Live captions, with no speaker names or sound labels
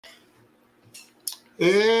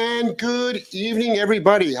And good evening,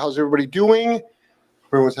 everybody. How's everybody doing?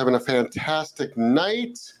 Everyone's having a fantastic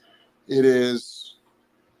night. It is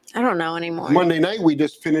I don't know anymore. Monday night. We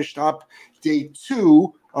just finished up day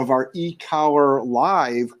 2 of our eCollar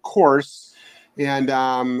Live course. And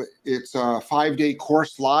it's a 5-day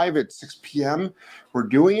course live at 6 p.m. We're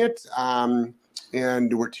doing it.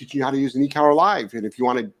 And we're teaching you how to use an eCollar Live. And if you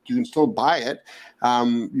want to, you can still buy it.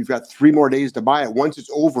 You've got 3 more days to buy it. Once it's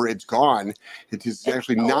over, it's gone. It's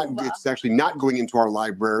actually not going into our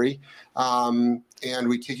library. And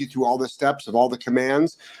we take you through all the steps of all the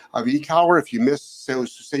commands of eCollar. If you miss, say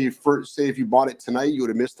if you bought it tonight, you would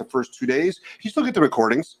have missed the first 2 days. You still get the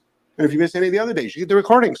recordings. And if you miss any of the other days, you get the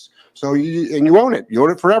recordings. So you own it. You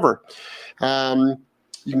own it forever.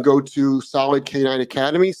 You can go to Solid K9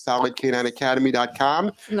 Academy, solidk9academy.com.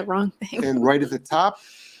 It's in the wrong thing. And right at the top,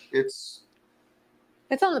 it's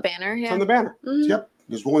on the banner. Yeah. It's on the banner. Mm-hmm. Yep.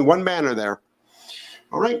 There's only one banner there.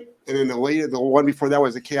 All right. And then the one before that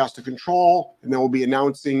was the Chaos to Control. And then we'll be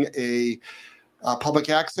announcing a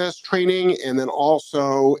public access training, and then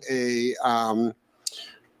also a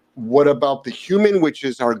What About the Human, which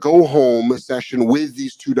is our go home session with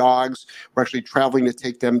these 2 dogs. We're actually traveling to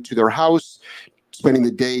take them to their house, spending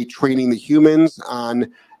the day training the humans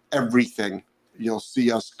on everything. You'll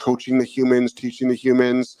see us coaching the humans, teaching the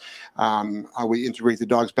humans, how we integrate the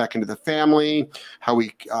dogs back into the family, how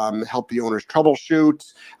we help the owners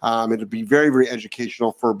troubleshoot. It'll be very, very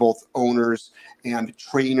educational for both owners and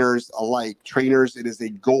trainers alike. Trainers, it is a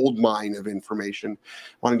gold mine of information.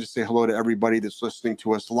 I wanted to say hello to everybody that's listening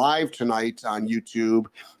to us live tonight on YouTube,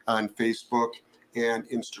 on Facebook, and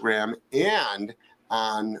Instagram, and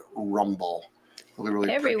on Rumble.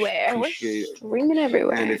 Really everywhere. Appreciate We're streaming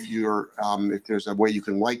everywhere. And if you're, if there's a way you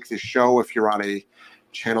can like the show, if you're on a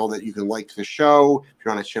channel that you can like the show, if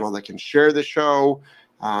you're on a channel that can share the show,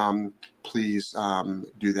 please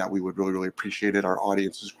do that. We would really, really appreciate it. Our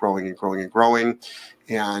audience is growing and growing and growing.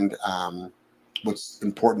 And what's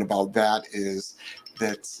important about that is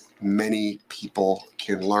that many people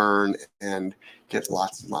can learn and get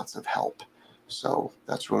lots and lots of help. So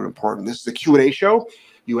that's really important. This is a Q&A show.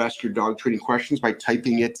 You ask your dog training questions by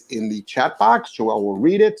typing it in the chat box. Joelle will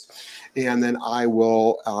read it, and then I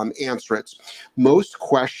will answer it. Most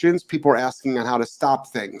questions people are asking on how to stop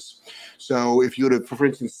things. So if you would have, for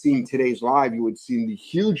instance, seen today's live, you would have seen the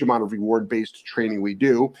huge amount of reward-based training we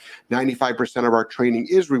do. 95% of our training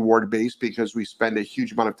is reward-based because we spend a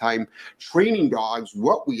huge amount of time training dogs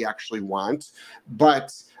what we actually want.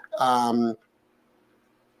 But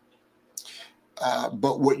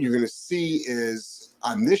what you're going to see is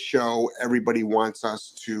on this show, everybody wants us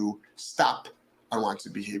to stop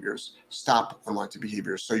unwanted behaviors. Stop unwanted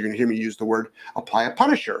behaviors. So you're going to hear me use the word apply a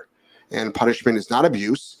punisher. And punishment is not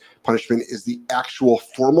abuse. Punishment is the actual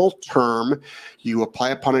formal term. You apply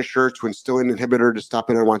a punisher to instill an inhibitor to stop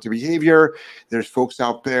an unwanted behavior. There's folks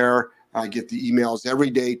out there. I get the emails every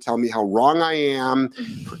day telling me how wrong I am.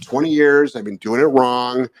 For 20 years, I've been doing it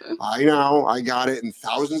wrong. I know, I got it. And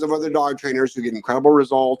thousands of other dog trainers who get incredible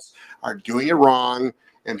results are doing it wrong.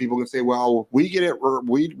 And people can say, well, we get it.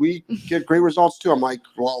 We get great results too. I'm like,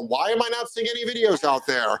 well, why am I not seeing any videos out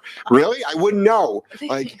there? Really? I wouldn't know.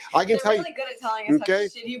 Like, I can tell you. They're really good at telling us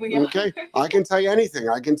how shitty we are. Okay. I can tell you anything.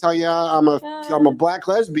 I can tell you I'm a black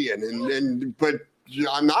lesbian, but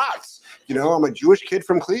I'm not. I'm a Jewish kid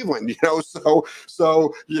from Cleveland. So it's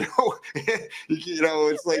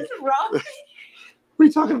like. What's wrong? What are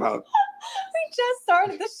you talking about? We just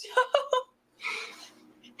started the show.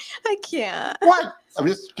 I can't. What? I'm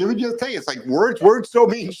just giving you a thing. It's like words don't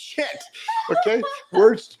mean shit. Okay?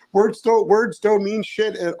 Words don't mean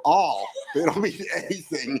shit at all. They don't mean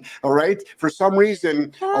anything. All right? For some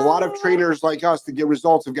reason, a lot of trainers like us to get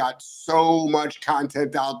results have got so much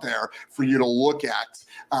content out there for you to look at.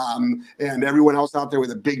 And everyone else out there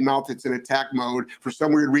with a big mouth that's in attack mode, for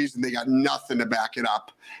some weird reason, they got nothing to back it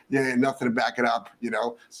up. Yeah, nothing to back it up,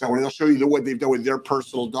 So when they'll show you what they've done with their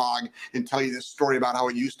personal dog and tell you this story about how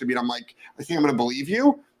it used to be, and I'm like, I think I'm going to believe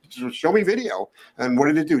you. Show me video. And what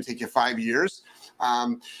did it do? Take you 5 years?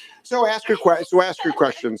 So ask your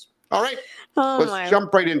questions. All right. Let's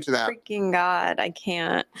jump right into that. Freaking God, I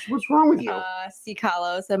can't. What's wrong with you? C.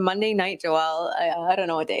 Carlos said Monday night, Joelle. I don't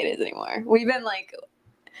know what day it is anymore. We've been like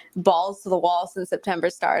balls to the wall since September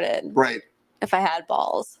started. Right. If I had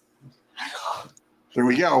balls. There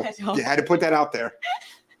we go. You had to put that out there.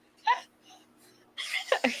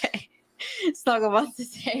 Okay. Snuggle wants to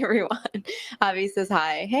say everyone. Avi says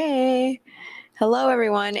hi. Hey. Hello,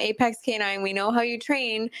 everyone. Apex Canine, we know how you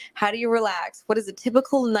train. How do you relax? What is a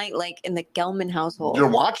typical night like in the Gelman household? You're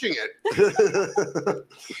watching it.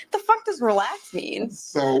 The fuck does relax mean?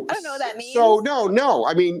 So I don't know what that means. So no.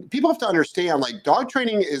 I mean, people have to understand, like, dog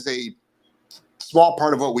training is a small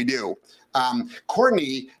part of what we do.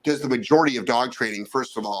 Courtney does the majority of dog training,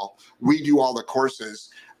 first of all. We do all the courses.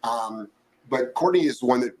 But Courtney is the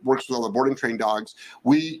one that works with all the boarding trained dogs.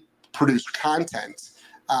 We produce content,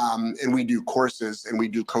 and we do courses, and we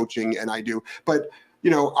do coaching, and I do. But,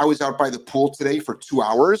 I was out by the pool today for 2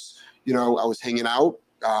 hours. I was hanging out.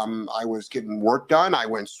 I was getting work done. I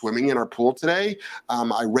went swimming in our pool today.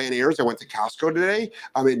 I ran errands. I went to Costco today.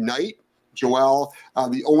 At night, Joelle,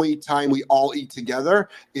 the only time we all eat together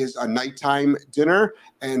is a nighttime dinner,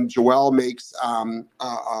 and Joelle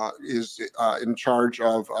is in charge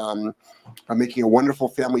of making a wonderful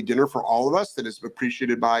family dinner for all of us that is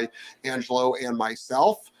appreciated by Angelo and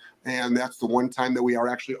myself. And that's the one time that we are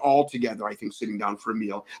actually all together, I think, sitting down for a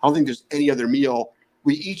meal. I don't think there's any other meal.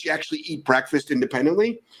 We each actually eat breakfast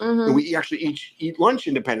independently, and we actually each eat lunch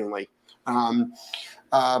independently.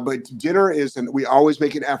 But dinner is, and we always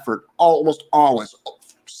make an effort, almost always,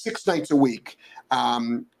 6 nights a week,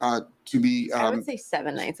 to be. I would say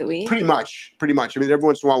 7 nights a week. Pretty much. I mean, every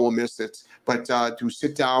once in a while we'll miss it, but to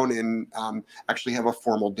sit down and actually have a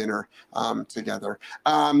formal dinner together,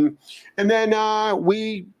 and then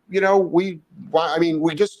we're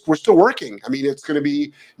still working. I mean, it's going to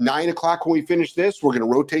be 9 o'clock when we finish this. We're going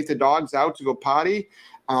to rotate the dogs out to go potty.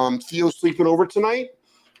 Theo's sleeping over tonight,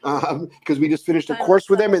 because we just finished a course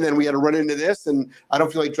with him, and then we had to run into this, and I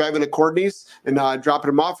don't feel like driving to Courtney's and dropping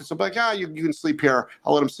him off. And so I'm like, you can sleep here.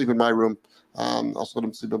 I'll let him sleep in my room. I'll let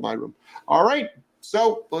him sleep in my room. All right.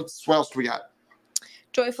 So what else do we got?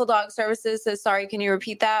 Joyful Dog Services says, sorry, can you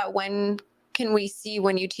repeat that? When can we see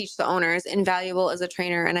when you teach the owners? Invaluable as a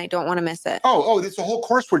trainer, and I don't want to miss it. Oh, it's a whole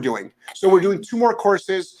course we're doing. So we're doing 2 more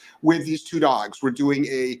courses with these 2 dogs. We're doing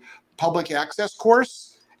a public access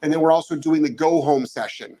course, and then we're also doing the go home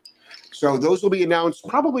session. So those will be announced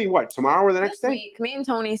probably tomorrow or the next day? Me and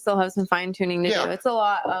Tony still have some fine tuning to do. It's a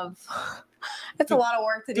lot of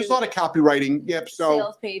work to do. There's a lot of copywriting. Yep. So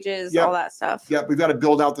sales pages, all that stuff. Yep. We've got to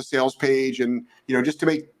build out the sales page, and just to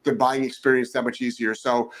make the buying experience that much easier.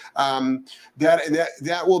 So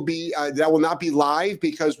that will not be live,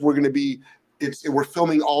 because we're going to be. We're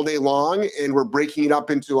filming all day long, and we're breaking it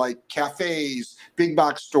up into like cafes, big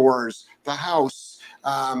box stores, the house.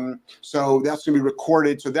 So that's going to be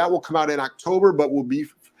recorded. So that will come out in October, but will be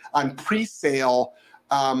on pre-sale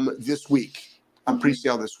this week.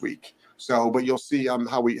 So, but you'll see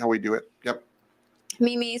how we do it. Yep.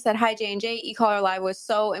 Mimi said, hi, J&J. eCollar Live was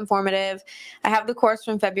so informative. I have the course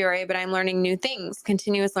from February, but I'm learning new things.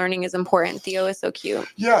 Continuous learning is important. Theo is so cute.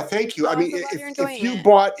 Yeah, thank you. I mean,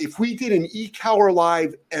 if we did an eCollar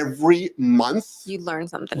Live every month, you'd learn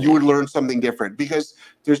something. You would learn something different, because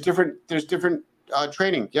there's different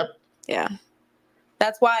training. Yep. Yeah.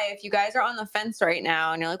 That's why if you guys are on the fence right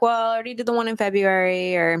now and you're like, well, I already did the one in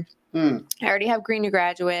February, or I already have Green to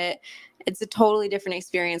Graduate, it's a totally different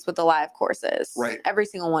experience with the live courses. Right. Every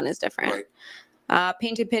single one is different. Right.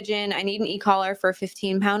 Painted Pigeon, I need an e-collar for a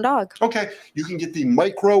 15-pound dog. Okay. You can get the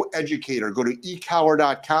Micro Educator. Go to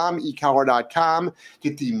ecollar.com,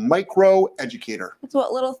 get the Micro Educator. That's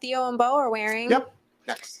what little Theo and Bo are wearing. Yep.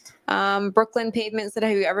 Next. Brooklyn Pavement said,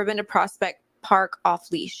 have you ever been to Prospect Park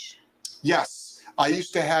off leash? Yes. I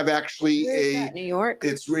used to have actually New York.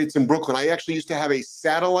 It's in Brooklyn. I actually used to have a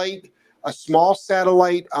small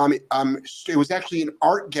satellite. It was actually an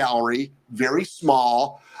art gallery, very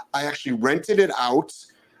small. I actually rented it out.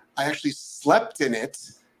 I actually slept in it,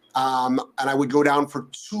 and I would go down for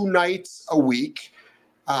 2 nights a week.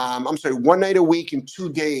 1 night a week and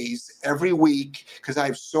 2 days every week, because I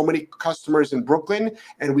have so many customers in Brooklyn,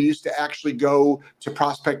 and we used to actually go to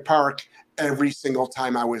Prospect Park every single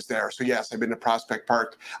time I was there. So yes, I've been to Prospect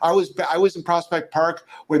Park. I was in Prospect Park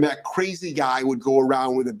when that crazy guy would go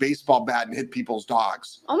around with a baseball bat and hit people's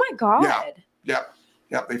dogs. Oh my God. Yeah.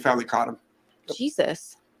 They finally caught him.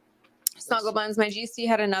 Jesus. Snuggle Buns, my GC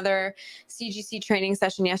had another CGC training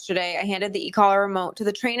session yesterday. I handed the e-collar remote to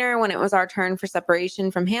the trainer when it was our turn for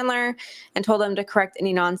separation from handler, and told him to correct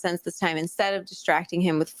any nonsense this time. Instead of distracting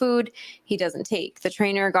him with food he doesn't take. The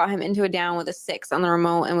trainer got him into a down with a 6 on the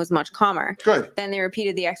remote and was much calmer. Good. Then they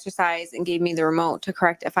repeated the exercise and gave me the remote to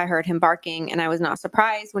correct if I heard him barking, and I was not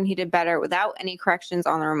surprised when he did better without any corrections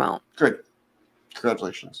on the remote. Good.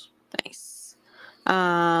 Congratulations. Nice.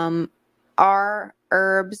 Our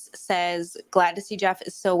Herbs says, glad to see Jeff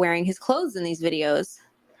is still wearing his clothes in these videos.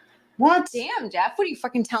 What? Damn, Jeff. What are you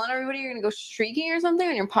fucking telling everybody you're gonna go streaking or something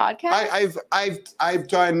on your podcast? I've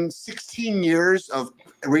done 16 years of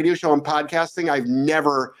radio show and podcasting. I've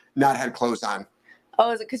never not had clothes on. Oh,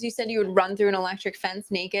 is it because you said you would run through an electric fence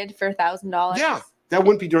naked for $1,000? Yeah, that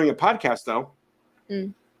wouldn't be during a podcast though.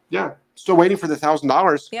 Mm. Yeah, still waiting for the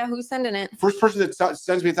 $1,000. Yeah, who's sending it? First person that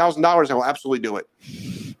sends me $1,000, I will absolutely do it.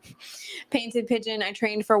 Painted Pigeon, I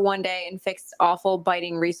trained for 1 day and fixed awful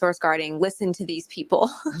biting resource guarding. Listen to these people.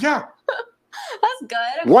 Yeah. That's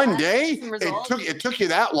good. I'm One glad day? some results. It took you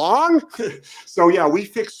that long? So yeah, we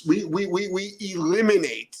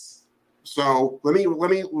eliminate. So let me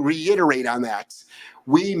reiterate on that.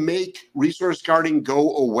 We make resource guarding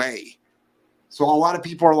go away. So a lot of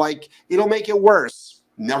people are like, it'll make it worse.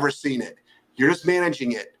 Never seen it. You're just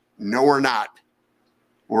managing it. No, we're not.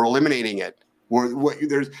 We're eliminating it.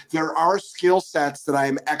 There are skill sets that I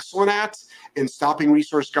am excellent at, and stopping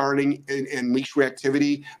resource guarding and leash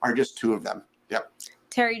reactivity are just two of them. Yep.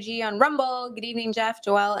 Terry G on Rumble. Good evening, Jeff,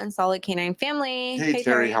 Joelle, and Solid Canine family. Hey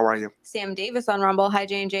Terry, how are you? Sam Davis on Rumble. Hi,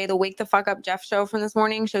 J&J. The Wake the Fuck Up Jeff show from this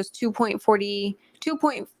morning shows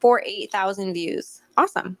 2.48 thousand views.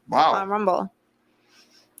 Awesome. Wow. On Rumble.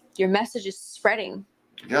 Your message is spreading.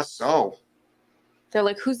 I guess so. They're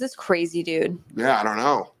like, who's this crazy dude? Yeah, I don't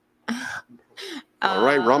know. All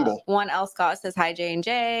right, Rumble. One L Scott says, hi,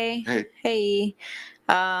 J&J. Hey. Hey.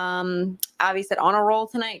 Avi said, on a roll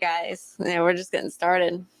tonight, guys. Yeah, we're just getting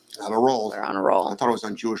started. On a roll. They're on a roll. I thought it was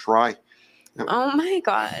on Jewish Rye. Yep. Oh, my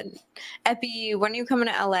God. Epi, when are you coming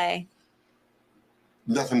to LA?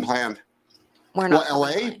 Nothing planned. We're not. Well,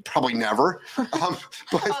 LA? Probably never. But I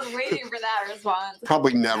was waiting for that response.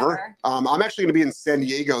 probably never. I'm actually going to be in San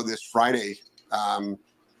Diego this Friday.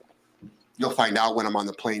 You'll find out when I'm on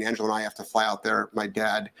the plane. Angela and I have to fly out there. My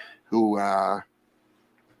dad, who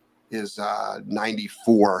is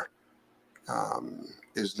 94,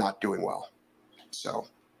 is not doing well. So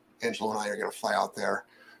Angela and I are going to fly out there.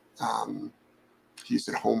 He's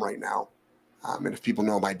at home right now. And if people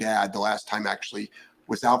know my dad, the last time actually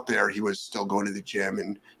was out there, he was still going to the gym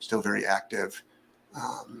and still very active.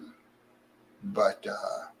 But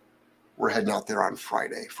we're heading out there on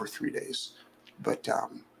Friday for 3 days. But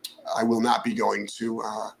I will not be going to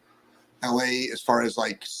LA as far as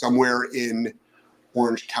like somewhere in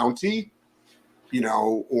Orange County,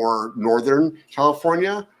 or Northern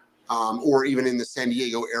California, or even in the San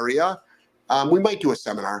Diego area. We might do a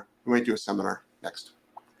seminar. Next.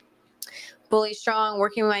 Bully Strong,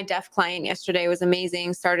 working with my deaf client yesterday was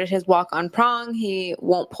amazing. Started his walk on prong. He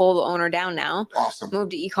won't pull the owner down now. Awesome.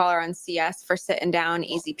 Moved to e-collar on CS for sitting down,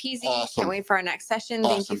 easy peasy. Awesome. Can't wait for our next session.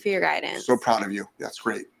 Awesome. Thank you for your guidance. So proud of you. That's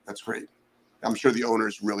great. I'm sure the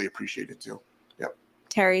owners really appreciate it too. Yep.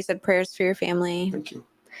 Terry said prayers for your family. Thank you.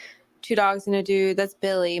 2 dogs and a dude. That's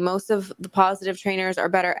Billy. Most of the positive trainers are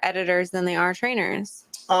better editors than they are trainers.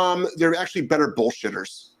 They're actually better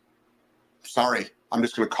bullshitters. Sorry. I'm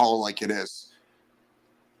just going to call it like it is.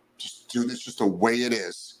 It's just the way it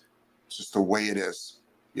is. It's just the way it is.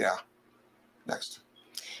 Yeah. Next.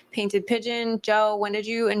 Painted Pigeon. Joe, when did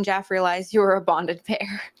you and Jeff realize you were a bonded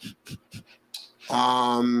pair?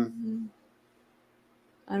 I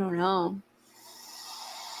don't know.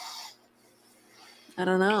 I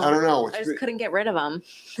don't know. I just couldn't get rid of him.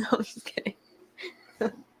 No, I'm just kidding.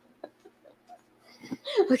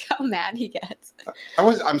 Look how mad he gets.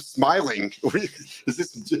 I'm smiling.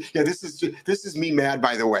 This is me mad,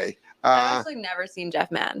 by the way. I've actually never seen Jeff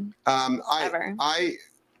mad. Ever. I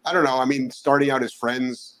don't know. I mean, starting out as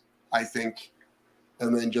friends, I think,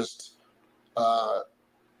 and then just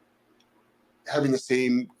having the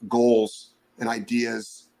same goals and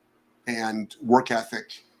ideas and work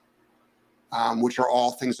ethic, which are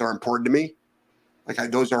all things that are important to me.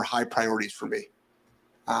 Those are high priorities for me.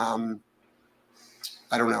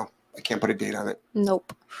 I don't know. I can't put a date on it.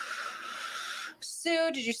 Nope.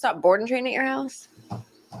 Sue, did you stop board and train at your house?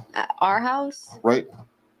 At our house? Right.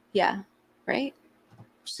 Yeah. Right?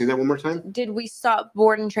 Say that one more time. Did we stop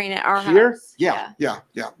board and train at our here? house? Yeah.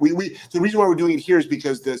 We the reason why we're doing it here is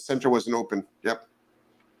because the center wasn't open. Yep.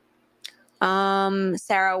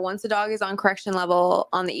 Sarah, once a dog is on correction level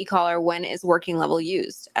on the e-collar, when is working level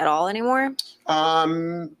used at all anymore?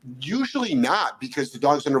 Usually not, because the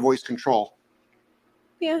dog's under voice control.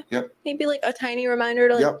 Yeah. Yep. Maybe like a tiny reminder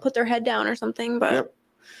to put their head down or something. But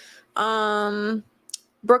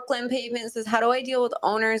Brooklyn Pavement says, how do I deal with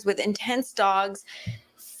owners with intense dogs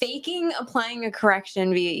faking applying a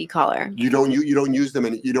correction via e-collar? You don't use them,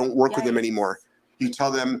 and you don't work with them anymore. You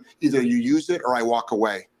tell them either you use it or I walk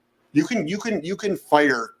away. You can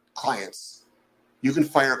fire clients.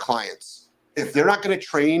 If they're not going to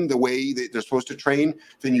train the way that they're supposed to train,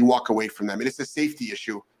 then you walk away from them. And it's a safety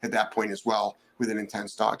issue at that point as well with an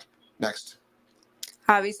intense dog. Next.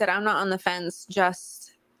 Javi said, I'm not on the fence,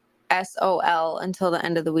 just SOL until the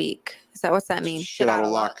end of the week. Is that what's that mean? Shit out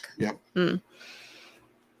of luck. Yep.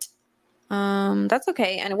 That's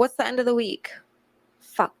okay. And what's the end of the week?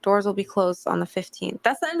 Fuck, doors will be closed on the 15th.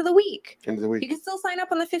 That's the end of the week. End of the week. You can still sign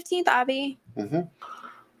up on the 15th, Abby.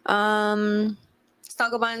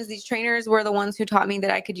 Snuggle Buns, these trainers were the ones who taught me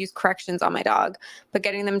that I could use corrections on my dog, but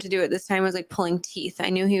getting them to do it this time was like pulling teeth. I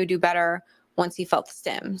knew he would do better once he felt the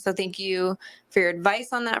stim. So thank you for your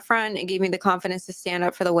advice on that front. It gave me the confidence to stand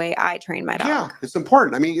up for the way I train my dog. Yeah, it's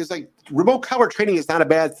important. I mean, it's like remote collar training is not a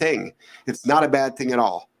bad thing. It's not a bad thing at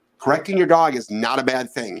all. Correcting your dog is not a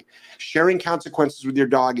bad thing. Sharing consequences with your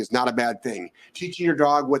dog is not a bad thing. Teaching your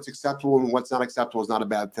dog what's acceptable and what's not acceptable is not a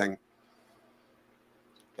bad thing.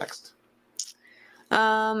 Next.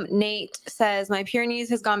 Nate says, my Pyrenees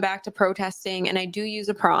has gone back to protesting and I do use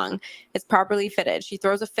a prong. It's properly fitted. She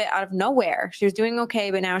throws a fit out of nowhere. She was doing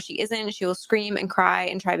okay, but now she isn't. She will scream and cry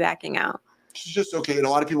and try backing out. She's just okay. And a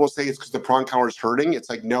lot of people say it's because the prong collar is hurting. It's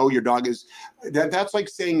like, no, your dog is, that's like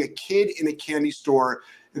saying a kid in a candy store,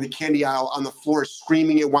 in the candy aisle on the floor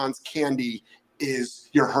screaming it wants candy is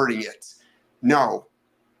you're hurting it. No.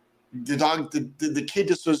 The dog, the kid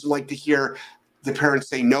just doesn't like to hear the parents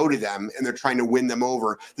say no to them and they're trying to win them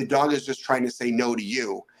over. The dog is just trying to say no to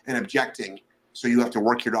you and objecting. So you have to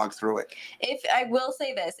work your dog through it. If I will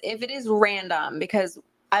say this, if it is random, because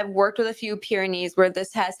I've worked with a few Pyrenees where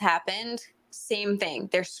this has happened, same thing.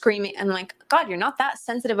 They're screaming. I'm like, God, you're not that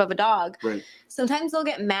sensitive of a dog. Right. Sometimes they'll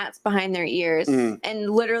get mats behind their ears and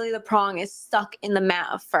literally the prong is stuck in the mat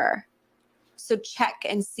of fur. So check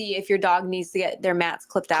and see if your dog needs to get their mats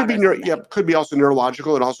clipped out. Could be also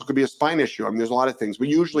neurological. It also could be a spine issue. I mean, there's a lot of things, but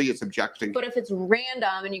usually it's objecting. But if it's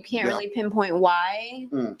random and you can't really pinpoint why,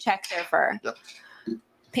 check their fur. Yep.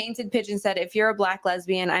 Painted Pigeon said, if you're a black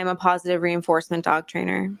lesbian, I'm a positive reinforcement dog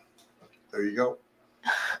trainer. There you go.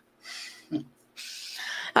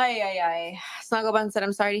 Snuggle Bun said,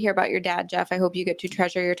 I'm sorry to hear about your dad, Jeff. I hope you get to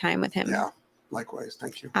treasure your time with him. Yeah, likewise.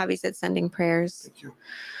 Thank you. Abby said, sending prayers. Thank you.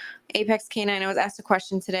 Apex Canine, I was asked a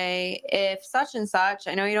question today. If such and such,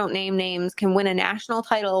 I know you don't name names, can win a national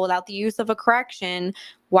title without the use of a correction,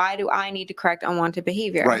 why do I need to correct unwanted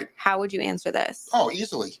behavior? Right. How would you answer this? Oh,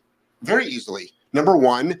 easily. Very easily. Number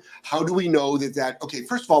one, how do we know okay,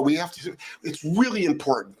 first of all, it's really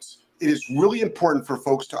important. It is really important for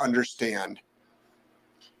folks to understand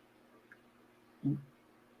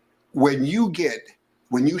when you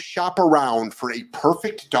shop around for a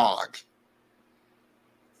perfect dog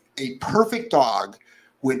with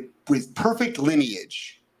perfect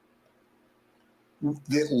lineage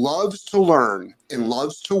that loves to learn and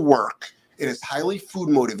loves to work and is highly food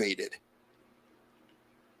motivated,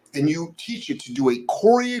 and you teach it to do a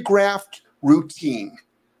choreographed routine,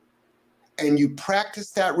 and you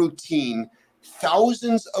practice that routine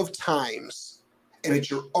thousands of times, and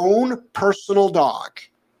it's your own personal dog,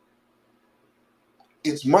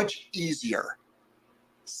 it's much easier.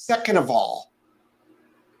 Second of all,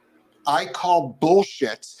 I call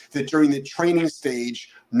bullshit that during the training stage,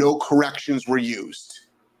 no corrections were used.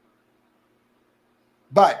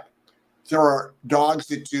 But there are dogs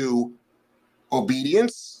that do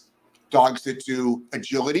obedience, dogs that do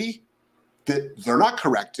agility, that they're not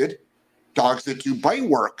corrected. Dogs that do bite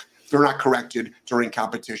work, they're not corrected during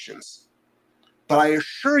competitions. But I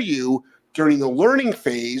assure you, during the learning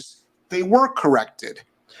phase, they were corrected.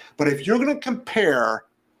 But if you're going to compare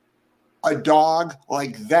a dog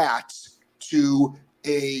like that to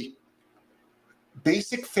a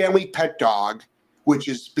basic family pet dog, which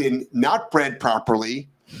has been not bred properly,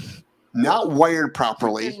 not wired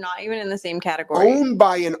properly, they're not even in the same category, owned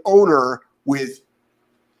by an owner with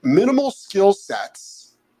minimal skill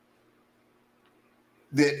sets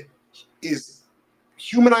that is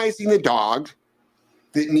humanizing the dog,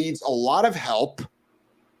 that needs a lot of help,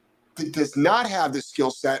 that does not have the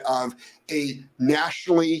skill set of a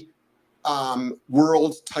nationally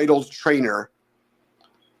world titled trainer,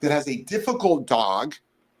 that has a difficult dog,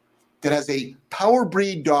 that has a power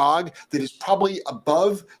breed dog that is probably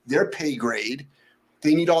above their pay grade.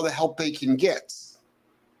 They need all the help they can get.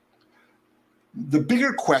 The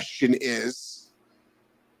bigger question is,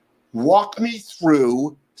 walk me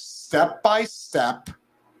through step by step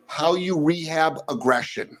how you rehab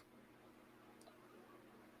aggression.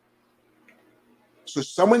 So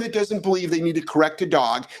someone that doesn't believe they need to correct a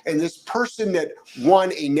dog, and this person that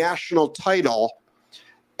won a national title,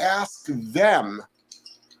 ask them,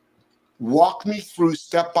 walk me through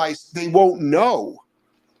step by step. They won't know,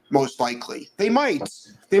 most likely. They might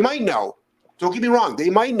know. Don't get me wrong.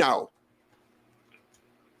 They might know.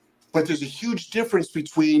 But there's a huge difference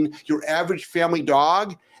between your average family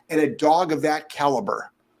dog and a dog of that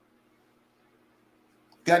caliber.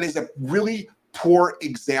 That is a really poor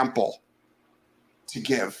example to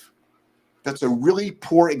give. That's a really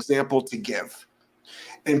poor example to give.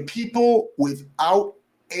 And people that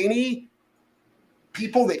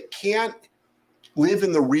can't live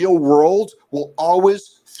in the real world will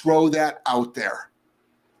always throw that out there.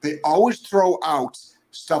 They always throw out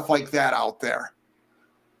stuff like that out there.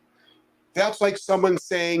 That's like someone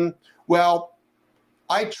saying, well,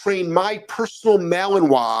 I trained my personal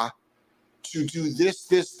Malinois to do this,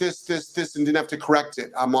 and didn't have to correct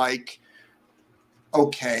it. I'm like,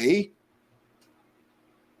 okay.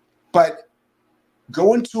 But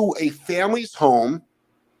go into a family's home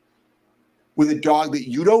with a dog that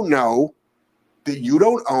you don't know, that you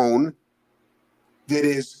don't own, that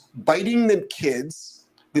is biting the kids,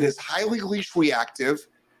 that is highly leash reactive,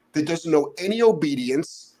 that doesn't know any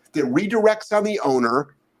obedience, that redirects on the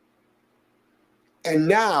owner. And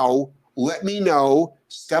now let me know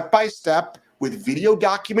step by step with video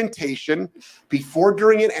documentation before,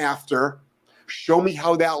 during, and after. Show me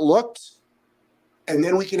how that looked. And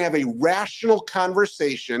then we can have a rational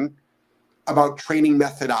conversation about training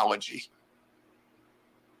methodology.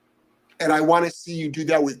 And I want to see you do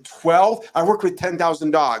that with 12. I worked with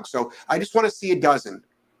 10,000 dogs, so I just want to see a dozen.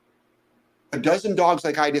 A dozen dogs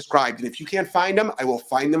like I described. And if you can't find them, I will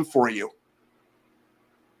find them for you.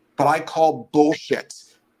 But I call bullshit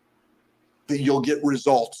that you'll get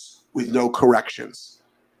results with no corrections.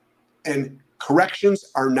 And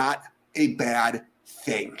corrections are not a bad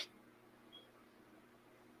thing.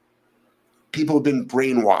 People have been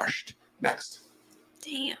brainwashed. Next.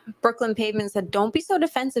 Damn. Brooklyn Pavement said, don't be so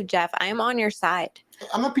defensive, Jeff. I am on your side.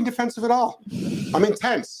 I'm not being defensive at all. I'm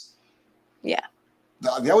intense. Yeah.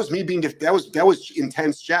 That was me being, that was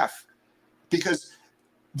intense, Jeff. Because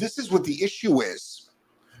this is what the issue is.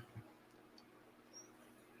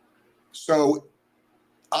 So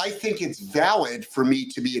I think it's valid for me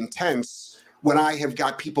to be intense when I have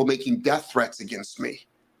got people making death threats against me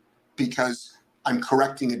because I'm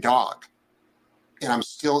correcting a dog. And I'm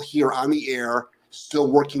still here on the air,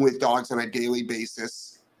 still working with dogs on a daily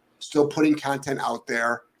basis, still putting content out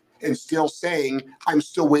there, and still saying, I'm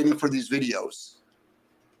still waiting for these videos.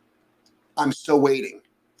 I'm still waiting.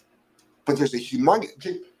 But there's a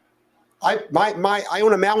humongous... I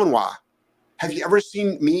own a Malinois. Have you ever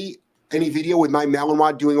seen any video with my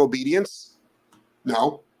Malinois doing obedience?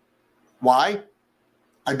 No. Why?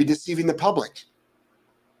 I'd be deceiving the public.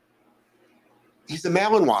 He's a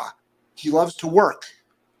Malinois. He loves to work.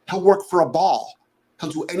 He'll work for a ball.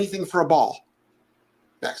 He'll do anything for a ball.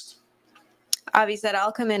 Next. Avi said,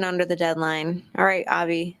 I'll come in under the deadline. All right,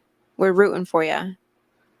 Avi. We're rooting for you.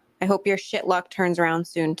 I hope your shit luck turns around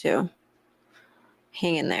soon, too.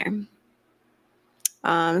 Hang in there.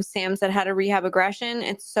 Sam said, how to rehab aggression.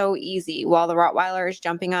 It's so easy. While the Rottweiler is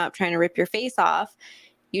jumping up, trying to rip your face off,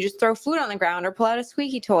 you just throw food on the ground or pull out a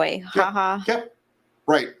squeaky toy. Ha ha. Yep.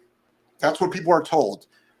 Right. That's what people are told.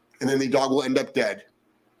 And then the dog will end up dead.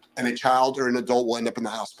 And a child or an adult will end up in the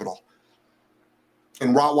hospital.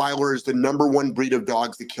 And Rottweiler is the #1 breed of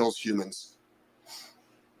dogs that kills humans.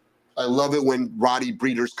 I love it when Rottie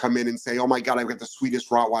breeders come in and say, oh my God, I've got the sweetest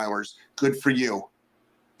Rottweilers. Good for you.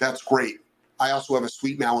 That's great. I also have a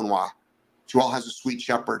sweet Malinois. Joelle has a sweet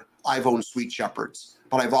Shepherd. I've owned sweet Shepherds,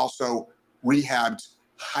 but I've also rehabbed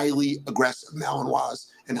highly aggressive Malinois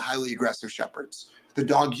and highly aggressive Shepherds. The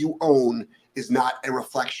dog you own is not a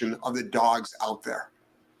reflection of the dogs out there.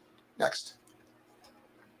 Next.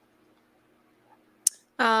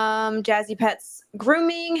 Jazzy Pets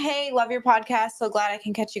Grooming. Hey, love your podcast. So glad I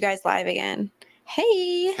can catch you guys live again.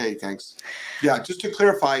 Hey. Hey, thanks. Yeah, just to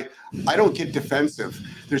clarify, I don't get defensive.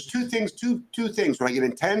 There's two things. When I get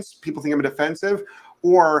intense, people think I'm defensive,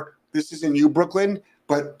 or this isn't you, Brooklyn.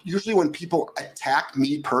 But usually when people attack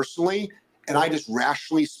me personally, and I just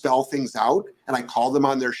rationally spell things out, and I call them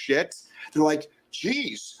on their shit, they're like,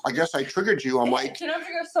 geez, I guess I triggered you. I'm like,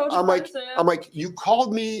 you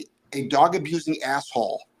called me a dog abusing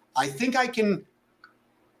asshole. I think I can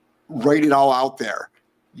write it all out there.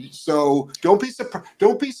 So don't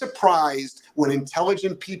be surprised when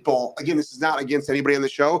intelligent people, again, this is not against anybody on the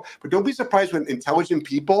show, but don't be surprised when intelligent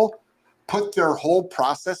people put their whole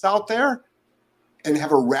process out there and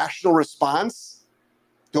have a rational response.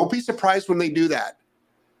 Don't be surprised when they do that.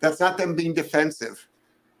 That's not them being defensive.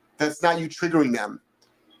 That's not you triggering them.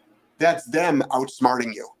 That's them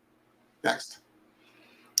outsmarting you. Next.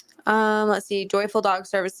 Let's see. Joyful Dog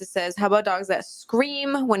Services says, how about dogs that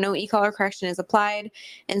scream when no e-collar correction is applied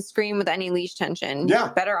and scream with any leash tension?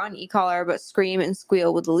 Yeah. Better on e-collar, but scream and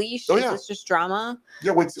squeal with the leash. Oh, Is yeah. this just drama?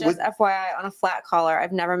 Yeah. Just FYI, on a flat collar,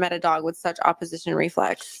 I've never met a dog with such opposition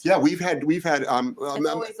reflex. Yeah, we've had It's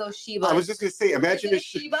always those Shiba. I was just gonna say, imagine a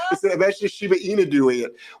Shiba. Imagine a Shiba Inu doing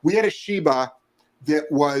it. We had a Shiba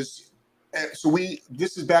that was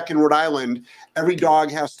this is back in Rhode Island. Every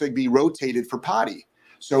dog has to be rotated for potty.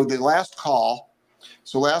 So the last call,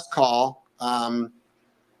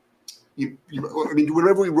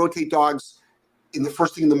 whenever we rotate dogs in the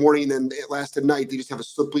first thing in the morning, and then at last at night, they just have a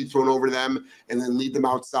slip lead thrown over them and then lead them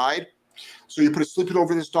outside. So you put a slip lead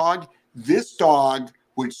over this dog. This dog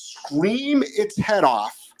would scream its head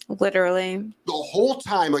off. Literally. The whole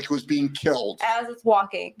time like it was being killed. As it's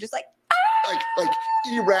walking. Just like, like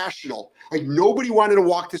irrational. Like nobody wanted to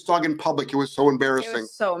walk this dog in public. It was so embarrassing. It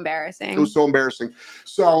was so embarrassing. It was so embarrassing.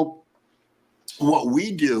 So what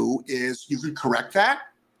we do is you could correct that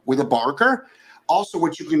with a barker. Also,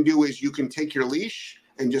 what you can do is you can take your leash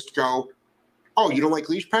and just go, oh, you don't like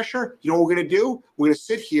leash pressure? You know what we're going to do? We're going to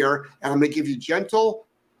sit here and I'm going to give you gentle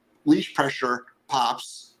leash pressure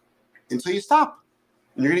pops until you stop.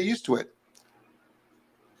 And you're going to get used to it.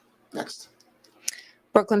 Next.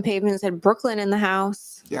 Brooklyn Pavement said Brooklyn in the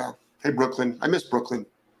house. Yeah. Hey, Brooklyn. I miss Brooklyn.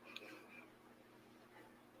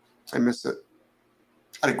 I miss it.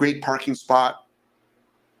 Had a great parking spot.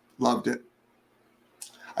 Loved it.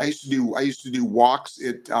 I used to do walks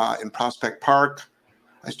in Prospect Park.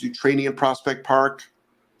 I used to do training in Prospect Park.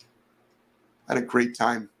 I had a great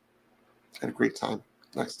time.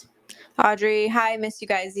 Next. Audrey, hi, miss you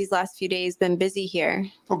guys these last few days. Been busy here.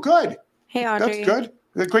 Oh, good. Hey, Audrey. That's good.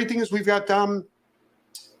 The great thing is we've got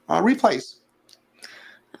replays.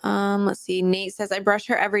 Let's see. Nate says I brush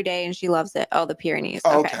her every day and she loves it. Oh, the Pyrenees.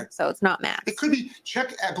 Oh, okay. So it's not Max. It could be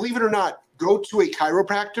believe it or not, go to a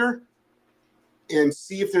chiropractor and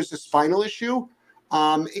see if there's a spinal issue.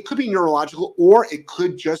 It could be neurological, or it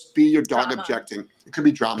could just be your dog objecting. It could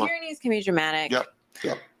be drama. Pyrenees can be dramatic.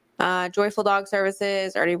 Yep. Joyful Dog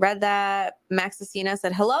Services, already read that. Maxicina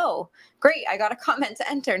said, hello. Great, I got a comment to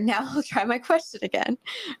enter. Now I'll try my question again.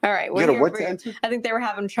 All right. You got a what to enter? I think they were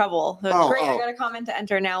having trouble. Great, I got a comment to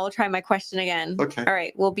enter. Now we'll try my question again. Okay. All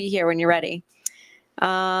right, we'll be here when you're ready.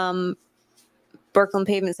 Brooklyn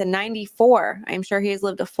Pavement said 94. I'm sure he has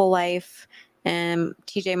lived a full life. And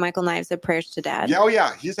TJ Michael Knives said prayers to dad. Yeah, oh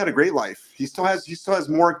yeah. He's had a great life. He still has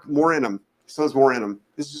more in him. This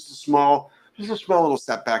is just a small little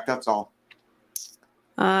setback. That's all.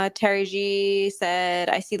 Terry G said,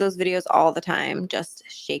 I see those videos all the time. Just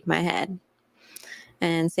shake my head.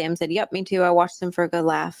 And Sam said, yep, me too. I watched them for a good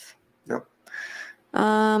laugh. Yep.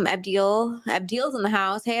 Abdil's in the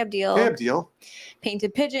house. Hey, Abdil. Hey, Abdil.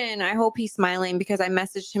 Painted Pigeon. I hope he's smiling because I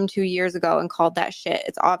messaged him 2 years ago and called that shit.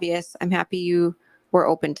 It's obvious. I'm happy you were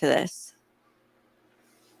open to this.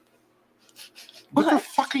 What the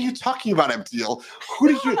fuck are you talking about, Abdil? Who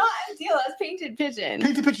did you? Not Abdil. That's Painted Pigeon.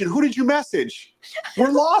 Painted Pigeon. Who did you message?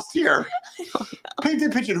 We're lost here.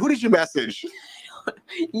 Painted Pigeon. Who did you message?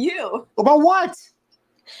 You. About what?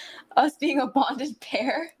 Us being a bonded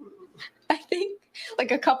pair. I think.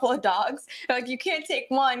 Like a couple of dogs. Like you can't take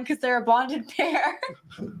one because they're a bonded pair.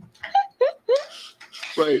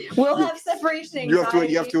 Right. We'll have separation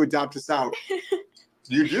anxiety. You have to adopt us out.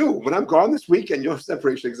 You do. When I'm gone this weekend, you'll have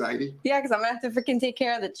separation anxiety. Yeah, because I'm going to have to freaking take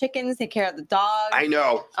care of the chickens, take care of the dogs. I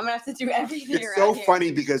know. I'm going to have to do everything It's so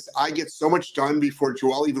funny because I get so much done before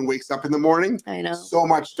Joelle even wakes up in the morning. I know. So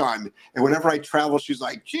much done. And whenever I travel, she's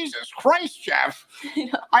like, Jesus Christ, Jeff.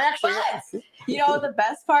 I actually... You know what the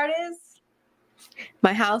best part is?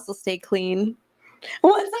 My house will stay clean.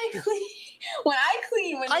 Once I clean. When I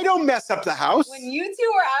clean. I don't mess up the house. When you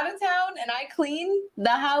two are out of town and I clean, the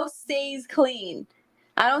house stays clean.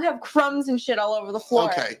 I don't have crumbs and shit all over the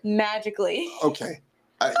floor. Okay. Magically. Okay.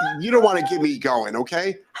 You don't want to get me going,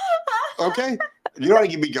 okay? Okay? You don't want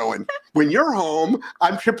to get me going. When you're home,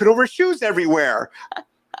 I'm tripping over shoes everywhere.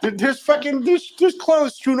 There's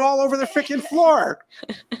clothes strewn all over the freaking floor.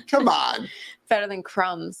 Come on. Better than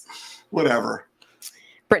crumbs. Whatever.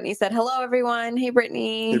 Brittany said, hello, everyone. Hey,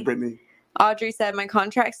 Brittany. Hey, Brittany. Audrey said, my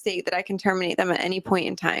contracts state that I can terminate them at any point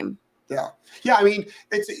in time. Yeah. I mean,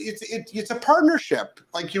 it's a partnership.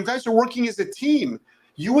 Like you guys are working as a team.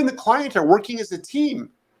 You and the client are working as a team.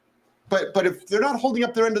 But if they're not holding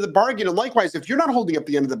up their end of the bargain, and likewise, if you're not holding up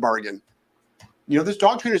the end of the bargain, there's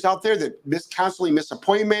dog trainers out there that constantly miss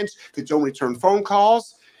appointments, that don't return phone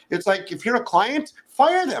calls. It's like, if you're a client,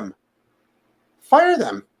 fire them.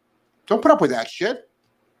 Don't put up with that shit.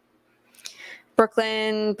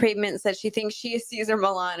 Brooklyn Pavement said she thinks she is Caesar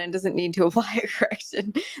Milan and doesn't need to apply a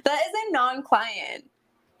correction. That is a non-client.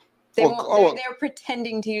 They're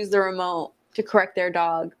pretending to use the remote to correct their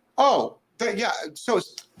dog. Oh, yeah. So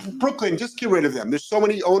Brooklyn, just get rid of them. There's so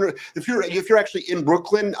many owners. If you're actually in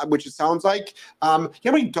Brooklyn, which it sounds like, you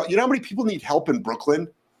know how many people need help in Brooklyn,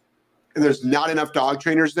 and there's not enough dog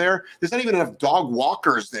trainers there. There's not even enough dog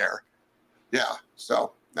walkers there. Yeah.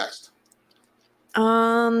 So next.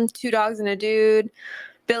 2 dogs and a dude.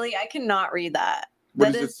 Billy, I cannot read that.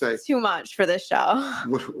 What does it say? Too much for this show.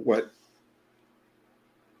 What?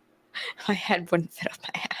 My head wouldn't fit up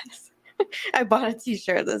my ass. I bought a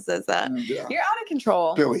t-shirt that says that. Yeah. You're out of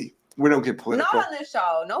control. Billy, we don't get political. Not on this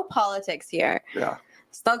show. No politics here. Yeah.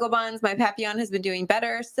 Snuggle Buns, my Papillon has been doing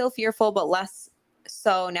better. Still fearful, but less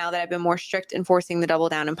so now that I've been more strict enforcing the double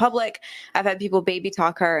down in public. I've had people baby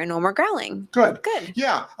talk her and no more growling. Good.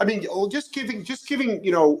 Yeah. I mean, just giving,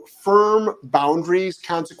 firm boundaries,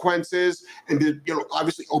 consequences, and,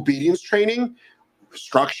 obviously obedience training,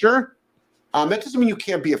 structure. That doesn't mean you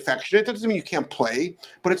can't be affectionate. That doesn't mean you can't play.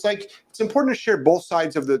 But it's like, it's important to share both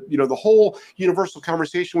sides of the whole universal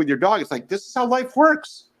conversation with your dog. It's like, this is how life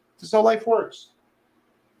works.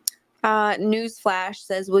 Newsflash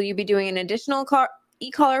says, will you be doing an additional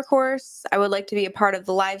e-collar course? I would like to be a part of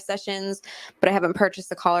the live sessions, but I haven't purchased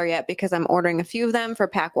the collar yet because I'm ordering a few of them for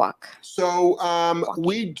Pack Walk. So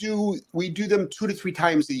we do them 2 to 3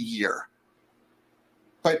 times a year.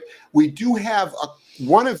 But we do have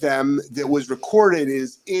one of them that was recorded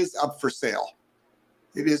is up for sale.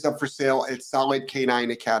 It is up for sale at Solid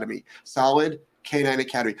K9 Academy. Solid K9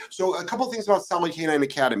 Academy. So a couple of things about Solid K9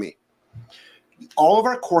 Academy. All of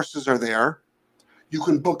our courses are there. You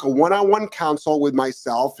can book a one-on-one consult with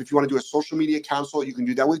myself. If you want to do a social media consult, you can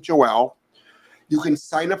do that with Joelle. You can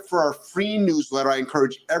sign up for our free newsletter. I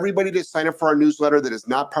encourage everybody to sign up for our newsletter that is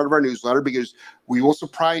not part of our newsletter because we will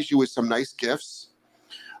surprise you with some nice gifts.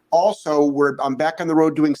 Also, I'm back on the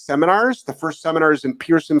road doing seminars. The first seminar is in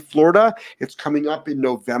Pearson, Florida. It's coming up in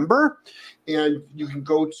November. And you can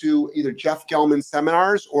go to either Jeff Gelman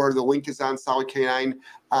Seminars or the link is on Solid K9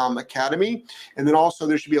 Academy. And then also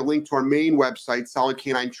there should be a link to our main website, Solid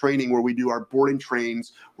K9 Training, where we do our board and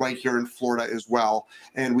trains right here in Florida as well.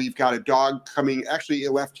 And we've got a dog coming. Actually,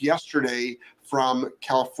 it left yesterday from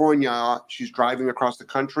California. She's driving across the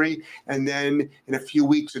country. And then in a few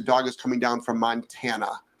weeks, a dog is coming down from Montana.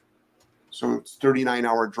 So it's a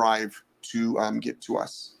 39-hour drive to get to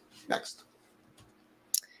us. Next.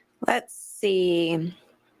 Let's see.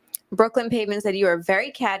 Brooklyn Pavement said, you are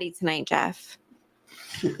very catty tonight, Jeff.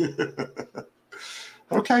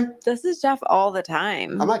 Okay. This is Jeff all the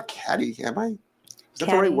time. I'm not catty, am I? Is that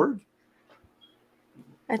Catty. the right word?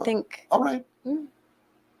 I think. All right.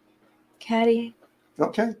 Catty.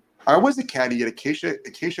 Okay. I was a caddy at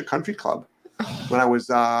Acacia Country Club when I was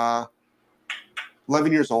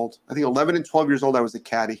 11 years old. I think 11 and 12 years old, I was a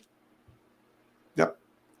caddy. Yep.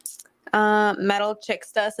 Metal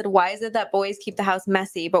Chicksta said, why is it that boys keep the house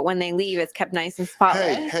messy, but when they leave, it's kept nice and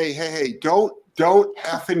spotless? Hey. Don't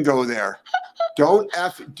effing go there. We've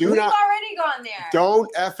already gone there. Don't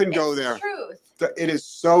effing go there. It's truth. It is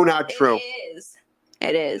so not true.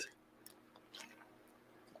 It is.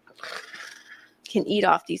 Can eat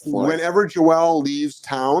off these floors. Whenever Joelle leaves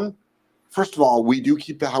town, first of all, we do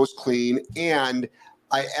keep the house clean, and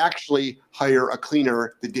I actually hire a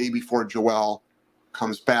cleaner the day before Joelle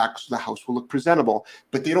comes back so the house will look presentable.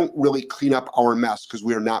 But they don't really clean up our mess because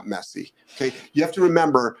we are not messy. Okay, you have to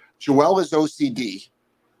remember, Joelle is OCD.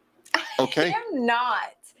 Okay, I'm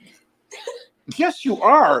not. Yes, you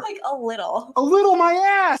are. Like a little. A little, my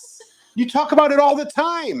ass. You talk about it all the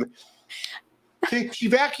time. Okay, she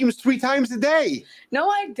vacuums 3 times a day. No,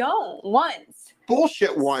 I don't. Once.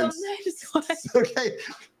 Bullshit once. Sometimes once. Okay.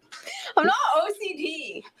 I'm not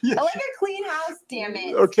OCD. Yeah. I like a clean house, damn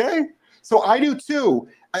it. Okay. So I do too.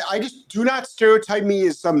 I just do not stereotype me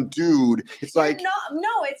as some dude. It's like no,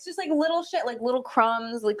 it's just like little shit, like little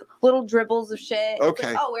crumbs, like little dribbles of shit. Okay.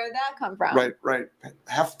 Like, oh, where'd that come from? Right.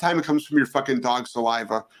 Half the time it comes from your fucking dog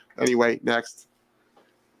saliva. Anyway, next.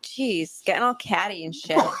 Jeez, getting all catty and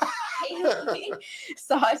shit.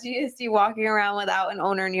 Saw GSD walking around without an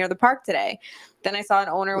owner near the park today. Then I saw an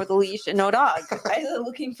owner with a leash and no dog. I said,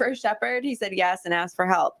 looking for a shepherd? He said yes and asked for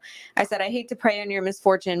help. I said, I hate to prey on your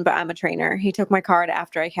misfortune, but I'm a trainer. He took my card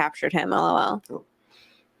after I captured him. LOL. Oh.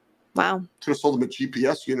 Wow. Could have sold him a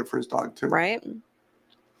GPS unit for his dog too. Right?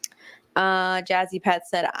 Jazzy Pet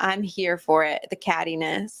said, I'm here for it. The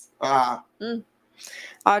cattiness.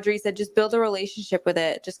 Audrey said, just build a relationship with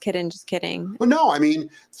it. Just kidding. Well, no, I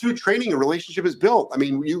mean, through training, a relationship is built. I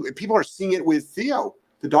mean, people are seeing it with Theo,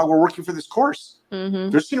 the dog we're working for this course.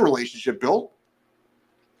 Mm-hmm. They're seeing a relationship built.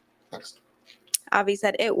 Next. Avi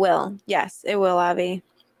said it will. Yes, it will, Avi.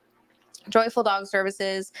 Joyful Dog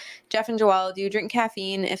Services. Jeff and Joelle, do you drink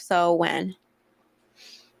caffeine? If so, when?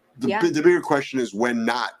 The bigger question is when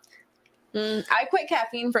not. I quit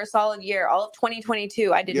caffeine for a solid year. All of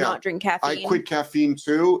 2022, I did not drink caffeine. I quit caffeine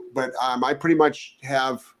too, but I pretty much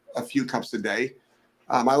have a few cups a day.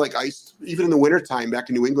 I like iced, even in the wintertime back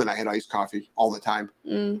in New England, I had iced coffee all the time.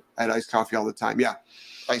 I had iced coffee all the time. Yeah.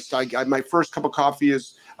 My first cup of coffee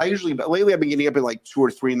is, lately I've been getting up at like 2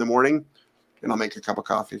 or 3 in the morning and I'll make a cup of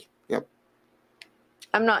coffee. Yep.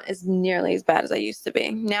 I'm not as nearly as bad as I used to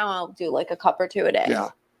be. Now I'll do like a cup or 2 a day. Yeah.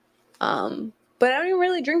 But I don't even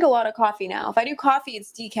really drink a lot of coffee now. If I do coffee,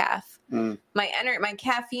 it's decaf. My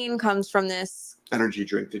caffeine comes from this energy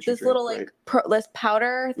drink that you drink, little right? this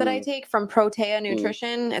powder that I take from Protea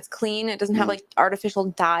Nutrition. It's clean. It doesn't have like artificial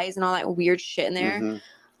dyes and all that weird shit in there.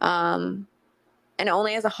 And it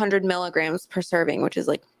only has 100 milligrams per serving, which is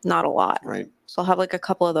like not a lot. Right. So I'll have like a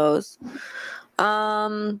couple of those.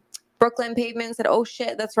 Brooklyn Pavement said, "Oh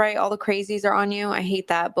shit, that's right. All the crazies are on you. I hate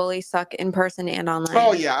that. Bullies suck in person and online."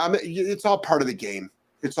 Oh yeah, it's all part of the game.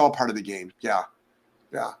 It's all part of the game. Yeah,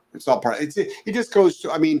 it's all part. It just goes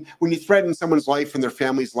to. I mean, when you threaten someone's life and their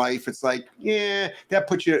family's life, it's like, yeah, that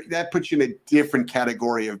puts you in a different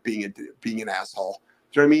category of being an asshole.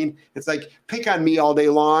 Do you know what I mean? It's like, pick on me all day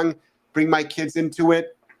long, bring my kids into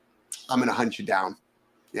it, I'm gonna hunt you down.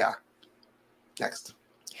 Yeah. Next.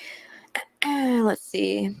 Let's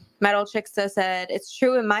see. Metal Chicksa said, "It's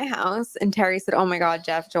true in my house." And Terry said, "Oh my God,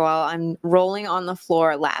 Jeff, Joelle, I'm rolling on the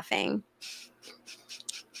floor laughing."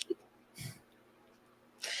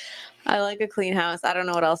 I like a clean house. I don't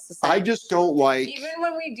know what else to say. I just don't like... Even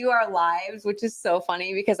when we do our lives, which is so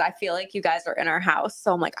funny because I feel like you guys are in our house.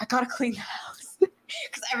 So I'm like, I gotta clean the house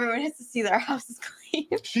because everyone has to see their house is clean.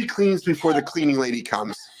 She cleans before the cleaning lady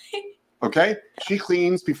comes. Okay? She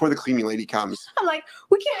cleans before the cleaning lady comes. I'm like,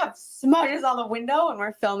 we can have smudges on the window and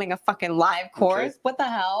we're filming a fucking live course. Okay. What the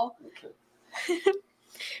hell? Okay.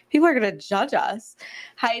 People are going to judge us.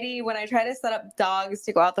 Heidi, when I try to set up dogs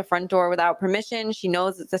to go out the front door without permission, she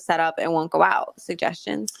knows it's a setup and won't go out.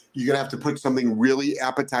 Suggestions? You're going to have to put something really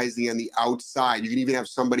appetizing on the outside. You can even have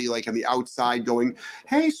somebody like on the outside going,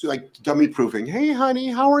 hey, so like dummy proofing. Hey,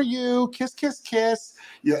 honey, how are you? Kiss, kiss, kiss.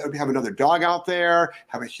 You have another dog out there,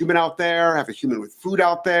 have a human out there, have a human with food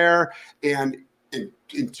out there. And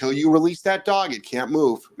until you release that dog, it can't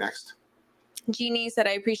move. Next. Jeannie said,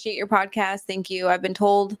 "I appreciate your podcast. Thank you. I've been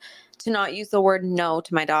told to not use the word no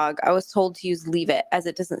to my dog. I was told to use leave it as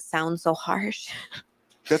it doesn't sound so harsh."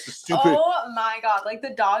 That's the stupid. Oh my God. Like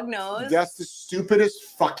the dog knows. That's the stupidest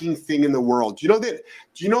fucking thing in the world. Do you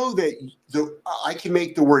know that I can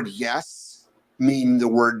make the word yes mean the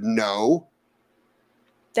word no?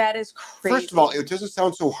 That is crazy. First of all, it doesn't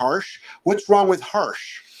sound so harsh. What's wrong with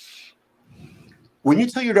harsh? When you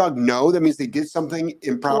tell your dog no, that means they did something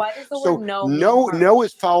improper. Why does the word no? No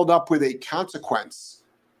is followed up with a consequence.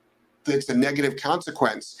 It's a negative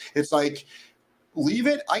consequence. It's like, leave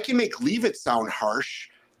it. I can make leave it sound harsh,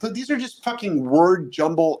 but these are just fucking word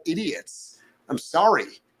jumble idiots. I'm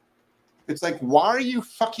sorry. It's like, why are you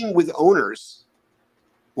fucking with owners?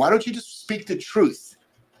 Why don't you just speak the truth?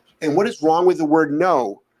 And what is wrong with the word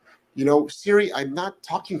no? You know, Siri, I'm not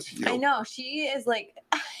talking to you. I know. She is like...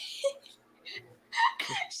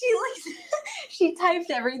 She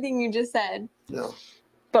typed everything you just said. Yeah.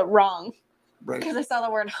 But wrong. Right. Because I saw the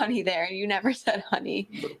word honey there and you never said honey.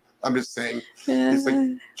 I'm just saying. It's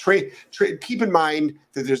like keep in mind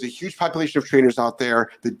that there's a huge population of trainers out there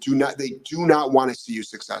that do not want to see you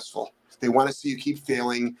successful. They want to see you keep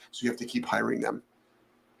failing, so you have to keep hiring them.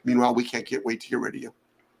 Meanwhile, we can't wait to get rid of you.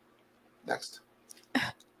 Next.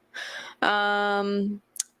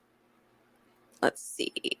 Let's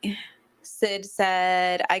see. Sid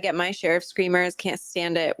said, "I get my share of screamers. Can't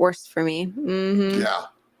stand it. Worst for me." Mm-hmm.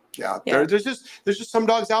 Yeah. There's just some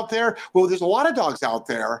dogs out there. Well, there's a lot of dogs out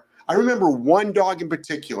there. I remember one dog in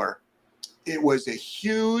particular. It was a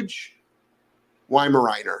huge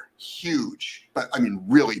Weimaraner, huge, but I mean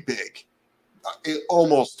really big,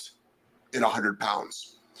 almost at 100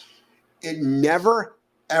 pounds. It never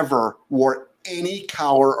ever wore any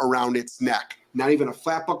collar around its neck. Not even a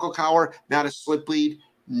flat buckle collar. Not a slip lead.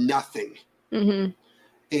 Nothing. Mm-hmm.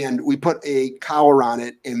 And we put a collar on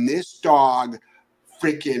it, and this dog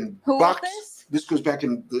freaking bucked. This goes back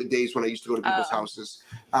in the days when I used to go to people's houses.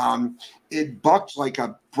 It bucked like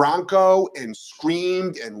a bronco and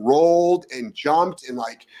screamed and rolled and jumped and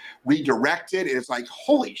like redirected. And it's like,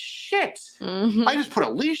 holy shit. Mm-hmm. I just put a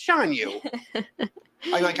leash on you.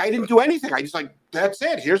 I didn't do anything. I just like, that's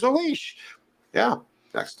it. Here's a leash. Yeah.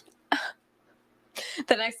 Next.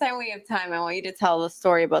 The next time we have time, I want you to tell the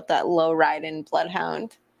story about that low ride in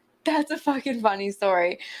Bloodhound. That's a fucking funny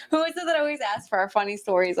story. Who is it that always asks for our funny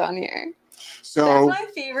stories on here? So That's my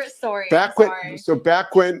favorite story. back I'm when, sorry.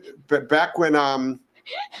 back when,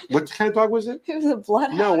 what kind of dog was it? It was a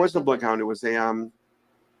bloodhound. No, it wasn't a bloodhound. It was a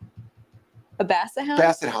basset hound.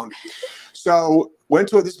 basset hound. So went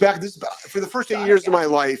to for the first 8 years of my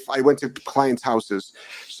life, I went to clients' houses.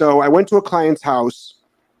 So I went to a client's house.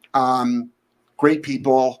 Great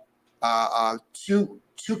people. Two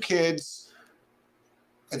kids.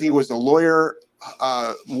 I think it was a lawyer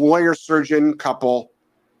surgeon couple.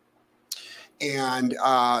 And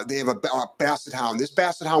they have a basset hound. This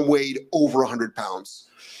basset hound weighed over 100 pounds.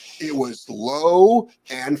 It was low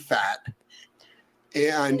and fat.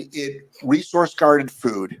 And it resource guarded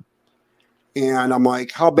food. And I'm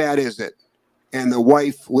like, how bad is it? And the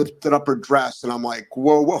wife lifted up her dress, and I'm like,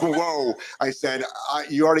 whoa, whoa, whoa. I said,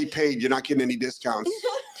 you already paid. You're not getting any discounts.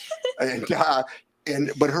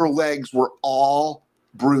 But her legs were all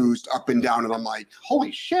bruised up and down. And I'm like,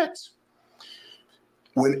 holy shit.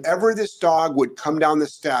 Whenever this dog would come down the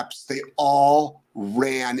steps, they all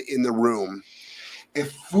ran in the room.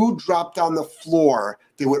 If food dropped on the floor,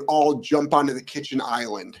 they would all jump onto the kitchen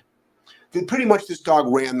island. Pretty much this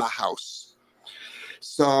dog ran the house.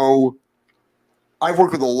 So I've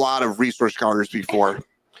worked with a lot of resource guarders before.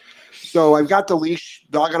 So I've got the leash,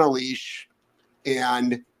 dog on a leash,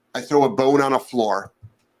 and I throw a bone on a floor.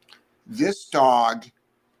 This dog,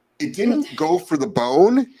 it didn't go for the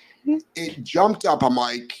bone. It jumped up. I'm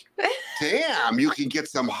like, damn, you can get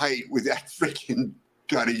some height with that freaking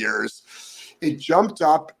gut of yours. It jumped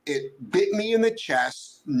up, it bit me in the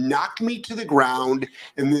chest, knocked me to the ground,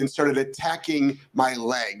 and then started attacking my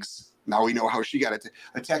legs. Now we know how she got it,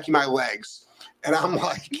 attacking my legs. And I'm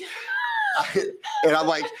like,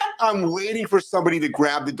 I'm waiting for somebody to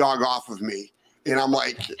grab the dog off of me. And I'm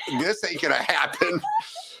like, this ain't gonna happen.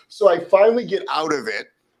 So I finally get out of it.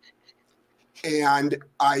 And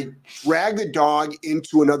I drag the dog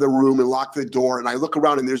into another room and lock the door. And I look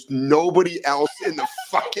around and there's nobody else in the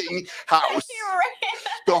fucking house.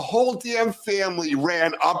 The whole damn family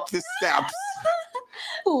ran up the steps.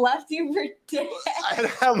 Left you for dead.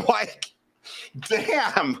 And I'm like,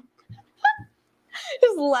 damn.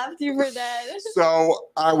 Just left you for dead. So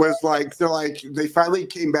I was like, they finally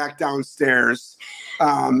came back downstairs.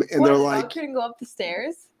 And they're like, couldn't go up the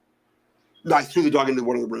stairs? No, I threw the dog into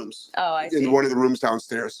one of the rooms. Oh, I see. In one of the rooms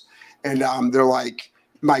downstairs. And they're like,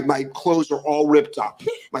 my clothes are all ripped up.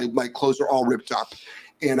 My clothes are all ripped up.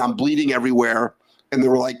 And I'm bleeding everywhere. And they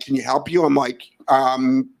were like, can you help you? I'm like,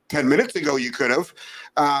 10 minutes ago you could have.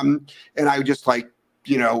 And I just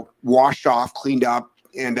washed off, cleaned up.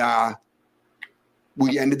 And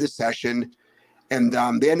we ended the session. And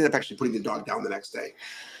they ended up actually putting the dog down the next day.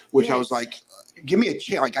 Which yes. I was like, give me a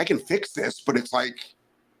chance. Like, I can fix this. But it's like,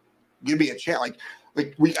 give me a chance. I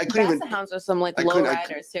couldn't even. The hounds are some low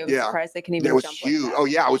riders too. I'm surprised they can even. That was jump huge. Like that. Oh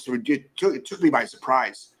yeah, it took me by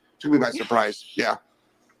surprise. Yeah.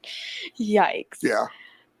 Yikes. Yeah.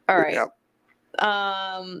 All right. Yeah.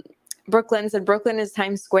 Brooklyn said Brooklyn is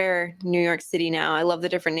Times Square, New York City now. I love the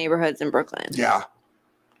different neighborhoods in Brooklyn. Yeah.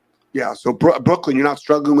 Yeah. So Brooklyn, you're not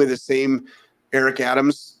struggling with the same Eric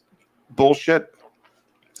Adams bullshit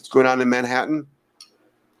that's going on in Manhattan.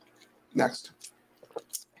 Next.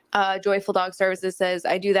 Joyful Dog Services says,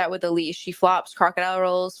 I do that with a leash. She flops, crocodile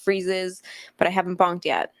rolls, freezes, but I haven't bonked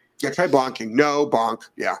yet. Yeah, try bonking. No, bonk.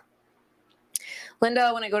 Yeah.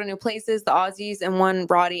 Linda, when I go to new places, the Aussies and one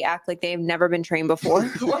Broadie act like they've never been trained before.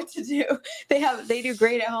 What to do? They do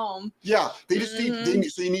great at home. Yeah, they just so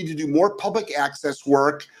you need to do more public access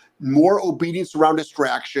work, more obedience around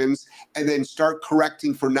distractions, and then start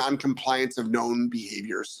correcting for non-compliance of known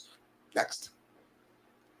behaviors. Next.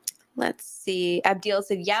 Let's see. Abdil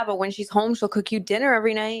said, yeah, but when she's home, she'll cook you dinner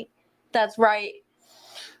every night. That's right.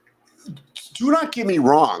 Do not get me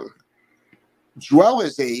wrong. Joelle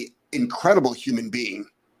is a incredible human being.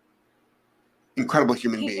 He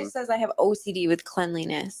just says I have OCD with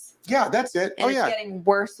cleanliness. Yeah, that's it. And it's getting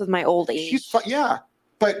worse with my old age.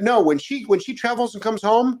 But no, when she travels and comes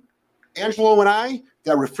home, Angelo and I,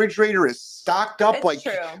 that refrigerator is stocked up it's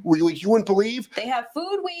true. You wouldn't believe. They have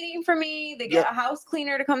food waiting for me. They get a house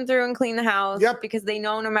cleaner to come through and clean the house because they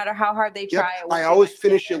know no matter how hard they try it. I always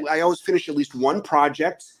finish at least one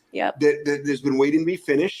project that has been waiting to be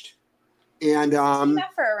finished. And effort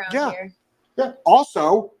around here. Yeah.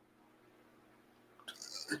 Also,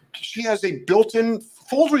 she has a built-in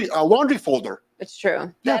laundry folder. It's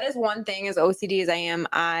true. Yeah. That is one thing, as OCD as I am,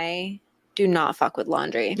 I do not fuck with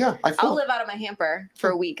laundry. Yeah. I'll live out of my hamper for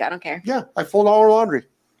a week. I don't care. Yeah. I fold all our laundry.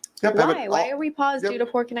 Yep. Why are we paused Yep. due to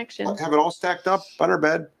poor connection? Have it all stacked up on our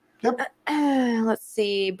bed. Yep. Let's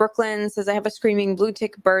see. Brooklyn says, I have a screaming blue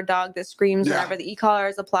tick bird dog that screams Yeah. whenever the e-collar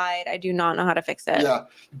is applied. I do not know how to fix it. Yeah.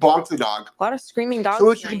 Bonk the dog. A lot of screaming dogs. So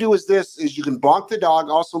what you can do is you can bonk the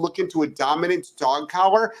dog. Also look into a dominant dog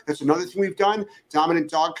collar. That's another thing we've done.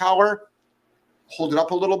 Dominant dog collar. Hold it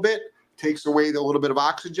up a little bit. Takes away a little bit of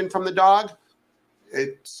oxygen from the dog.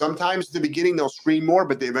 Sometimes at the beginning they'll scream more,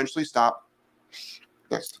 but they eventually stop.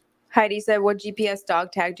 Next. Heidi said, what GPS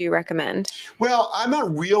dog tag do you recommend? Well, I'm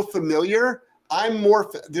not real familiar.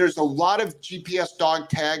 There's a lot of GPS dog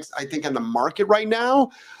tags, I think, on the market right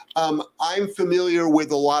now. I'm familiar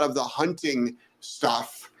with a lot of the hunting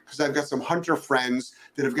stuff because I've got some hunter friends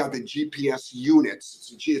that have got the GPS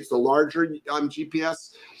units. It's the larger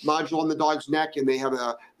GPS module on the dog's neck, and they have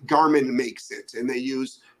Garmin makes it, and they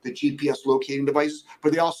use the GPS locating devices,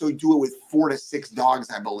 but they also do it with 4 to 6 dogs,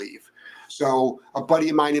 I believe. So a buddy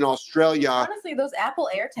of mine in Australia. Honestly, those Apple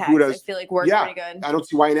AirTags, I feel like work pretty good. I don't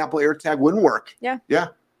see why an Apple AirTag wouldn't work. Yeah. Yeah.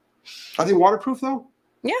 Are they waterproof though?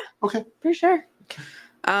 Yeah. Okay. For sure.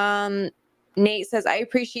 Nate says, I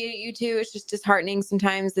appreciate you too. It's just disheartening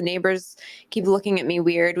sometimes. The neighbors keep looking at me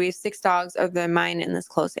weird. We have 6 dogs of mine in this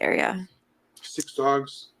close area. 6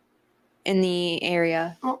 dogs? In the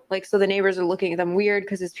area. Oh. So the neighbors are looking at them weird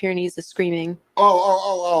because his Pyrenees is screaming.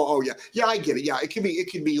 Oh, yeah. Yeah, I get it. Yeah, it could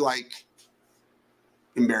be like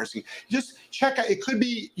embarrassing. Just check out. It could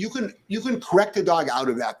be you can correct a dog out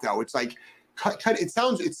of that though. It's like it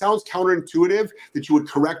sounds counterintuitive that you would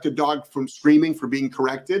correct a dog from screaming for being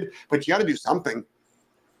corrected, but you got to do something.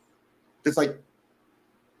 It's like,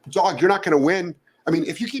 dog, you're not going to win. I mean,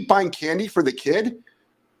 if you keep buying candy for the kid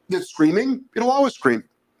that's screaming, it'll always scream.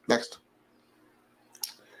 Next.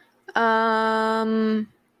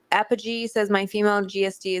 Apogee says, my female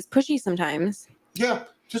GSD is pushy sometimes. Yeah,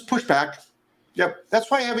 just push back. Yep. That's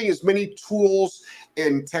why having as many tools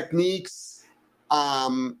and techniques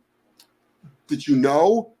that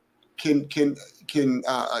can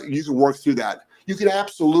you can work through that. You can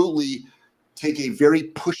absolutely take a very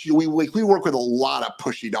pushy. We work with a lot of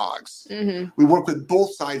pushy dogs. Mm-hmm. We work with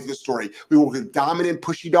both sides of the story. We work with dominant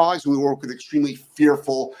pushy dogs. We work with extremely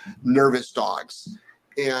fearful, nervous dogs.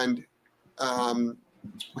 And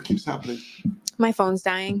what keeps happening? My phone's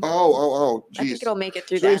dying. Oh, geez. I think it'll make it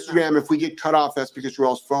through so that. Instagram, if we get cut off, that's because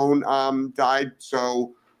Joelle's phone died.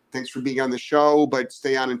 So thanks for being on the show, but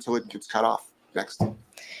stay on until it gets cut off. Next.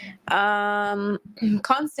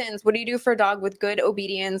 Constance, what do you do for a dog with good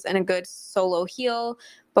obedience and a good solo heel,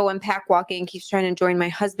 but when pack walking keeps trying to join my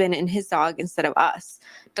husband and his dog instead of us?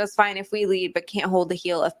 Does fine if we lead, but can't hold the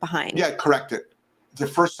heel if behind. Yeah, correct it. The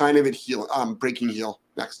first sign of it, breaking heel.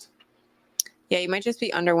 Next. Yeah, you might just be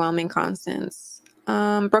underwhelming, Constance.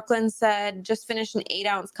 Brooklyn said, just finished an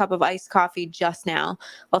 8-ounce cup of iced coffee just now.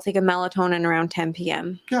 I'll take a melatonin around 10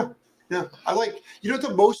 p.m. Yeah. I like,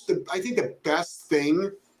 I think the best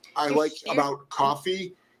thing I like about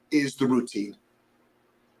coffee is the routine.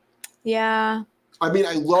 Yeah. I mean,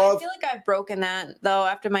 I feel like I've broken that though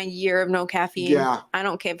after my year of no caffeine. Yeah. I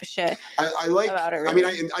don't give a shit. I like about it. Really.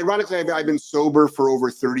 I mean, ironically, I've been sober for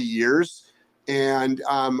over 30 years. And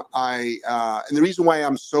and the reason why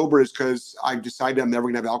I'm sober is because I've decided I'm never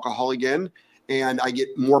gonna have alcohol again, and I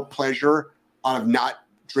get more pleasure out of not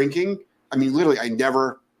drinking. I mean, literally, I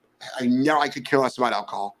could care less about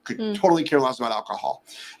alcohol. Totally care less about alcohol.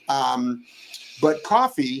 But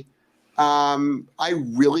coffee, I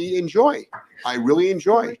really enjoy. I mean,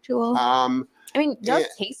 it does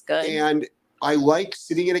taste good. And I like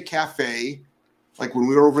sitting in a cafe. Like when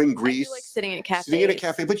we were over in Greece, I like sitting in a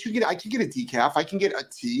cafe. But I can get a decaf. I can get a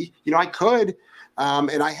tea. I could,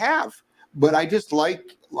 and I have. But I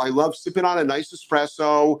love sipping on a nice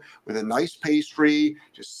espresso with a nice pastry,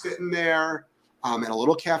 just sitting there at a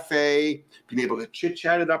little cafe, being able to chit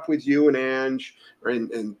chat it up with you and Ange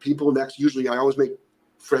and people next. Usually, I always make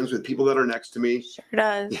friends with people that are next to me. Sure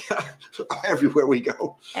does. Yeah, everywhere we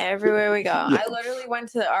go. Yeah. I literally went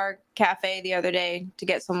to our cafe the other day to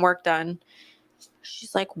get some work done.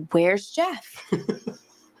 She's like, where's Jeff?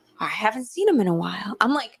 I haven't seen him in a while.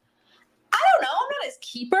 I'm like, I don't know. I'm not his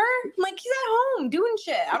keeper. I'm like, he's at home doing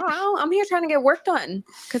shit. I don't know. I'm here trying to get work done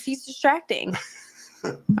because he's distracting.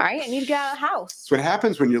 All right. I need to get out of the house. That's what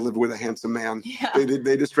happens when you live with a handsome man. Yeah.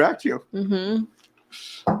 They distract you. Mm-hmm.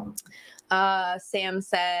 Sam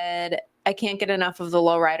said, I can't get enough of the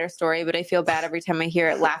lowrider story, but I feel bad every time I hear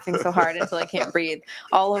it, laughing so hard until I can't breathe.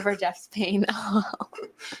 All over Jeff's pain.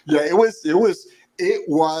 Yeah,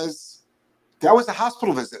 that was a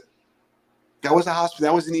hospital visit. That was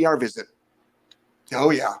an ER visit.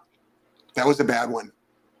 Oh yeah. That was a bad one.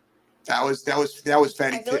 That was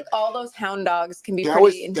fatty. I feel like all those hound dogs can be that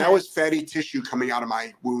pretty intense. That was fatty tissue coming out of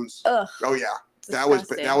my wounds. Ugh. Oh yeah, that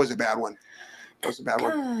was a bad one. That was a bad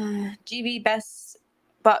one. GB best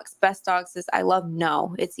dogs says, I love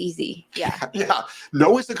no. It's easy. Yeah. Yeah.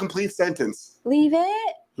 No is a complete sentence. Leave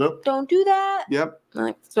it. Yep. Don't do that. Yep.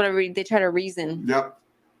 Like, that's what they try to reason. Yep.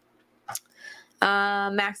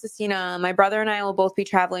 Max Asina, my brother and I will both be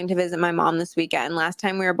traveling to visit my mom this weekend. Last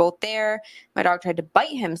time we were both there, my dog tried to bite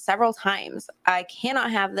him several times. I cannot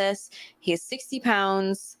have this. He is 60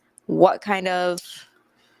 pounds. What kind of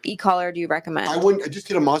e-collar do you recommend? I just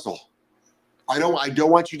get a muzzle. I don't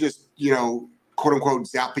want you just, quote unquote,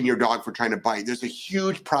 zapping your dog for trying to bite. There's a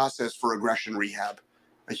huge process for aggression rehab.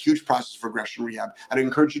 I'd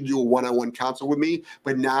encourage you to do a one-on-one counsel with me,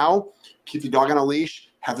 but now keep the dog on a leash,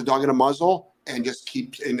 have the dog in a muzzle, and just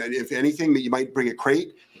and if anything, that you might bring a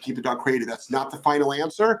crate, keep the dog crated. That's not the final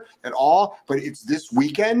answer at all, but it's this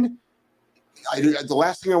weekend. The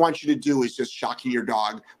last thing I want you to do is just shocking your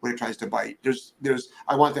dog when it tries to bite.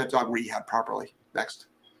 I want that dog rehab properly. Next.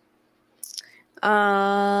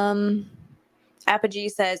 Apogee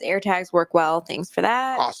says air tags work well. Thanks for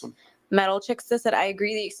that. Awesome. Metal Chicksa said, I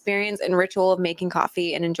agree. The experience and ritual of making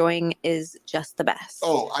coffee and enjoying is just the best.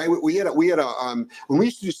 Oh, we had a when we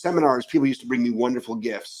used to do seminars, people used to bring me wonderful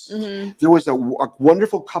gifts. Mm-hmm. There was a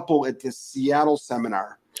wonderful couple at the Seattle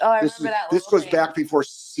seminar. Oh, I remember that. This goes back before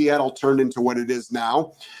Seattle turned into what it is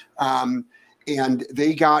now. And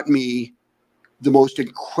they got me the most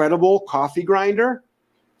incredible coffee grinder,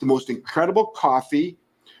 the most incredible coffee.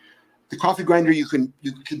 The coffee grinder you could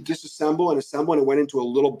disassemble and assemble, and it went into a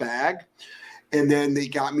little bag. And then they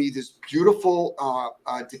got me this beautiful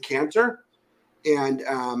decanter and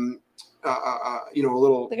a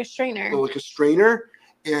little like a strainer. Like a strainer,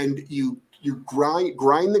 and you grind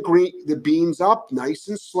the beans up nice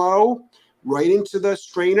and slow right into the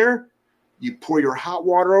strainer. You pour your hot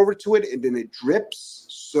water over to it, and then it drips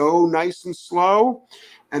so nice and slow.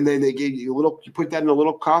 And then they gave you you put that in a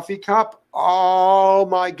little coffee cup. Oh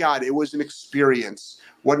my God, it was an experience.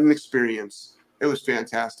 What an experience. It was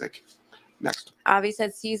fantastic. Next. Avi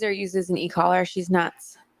said Caesar uses an e-collar. She's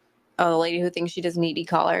nuts. Oh, the lady who thinks she doesn't need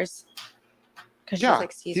e-collars. Yeah,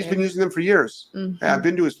 like he's been using them for years. Mm-hmm. I've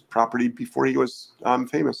been to his property before he was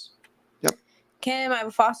famous. Yep. Kim, I have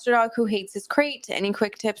a foster dog who hates his crate. Any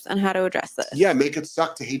quick tips on how to address this? Yeah, make it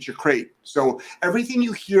suck to hate your crate. So everything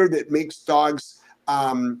you hear that makes dogs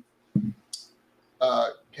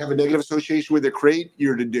have a negative association with the crate,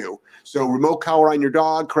 you're to do. So remote collar on your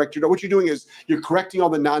dog, correct your dog. What you're doing is you're correcting all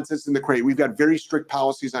the nonsense in the crate. We've got very strict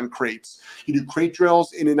policies on crates. You do crate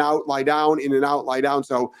drills, in and out, lie down, in and out, lie down.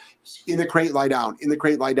 So in the crate, lie down, in the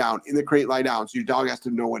crate, lie down, in the crate, lie down. So your dog has to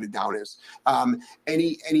know what a down is.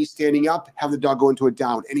 Any standing up, have the dog go into a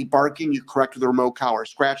down. Any barking, you correct with the remote collar.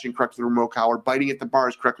 Scratching, correct with the remote collar. Biting at the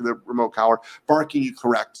bars, correct with the remote collar. Barking, you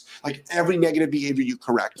correct. Like every negative behavior, you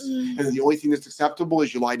correct. And then the only thing that's acceptable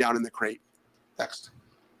is you lie down in the crate. Next.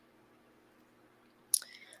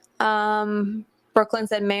 Brooklyn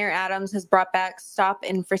said Mayor Adams has brought back stop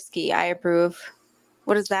and frisky. I approve.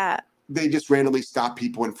 What is that? They just randomly stop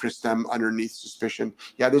people and frisk them underneath suspicion.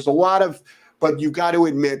 Yeah, there's a lot of, but you've got to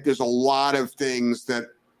admit there's a lot of things that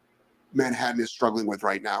Manhattan is struggling with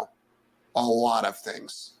right now. A lot of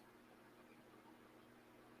things.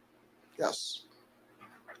 Yes.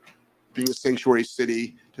 Being a sanctuary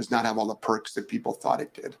city does not have all the perks that people thought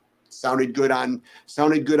it did. Sounded good on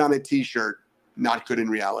a t-shirt, not good in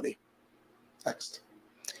reality. Next.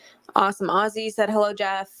 Awesome. Ozzy said, hello,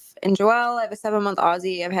 Jeff and Joelle. I have a 7-month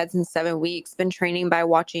Aussie I've had since 7 weeks. Been training by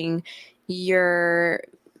watching yours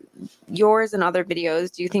and other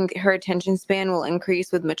videos. Do you think her attention span will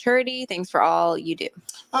increase with maturity? Thanks for all you do.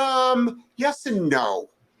 Yes and no.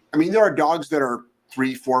 I mean, there are dogs that are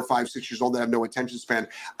 3, 4, 5, 6 years old that have no attention span.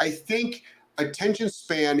 I think attention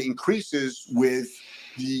span increases with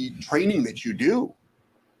the training that you do.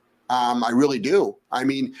 I really do. I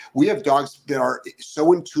mean, we have dogs that are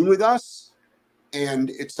so in tune with us, and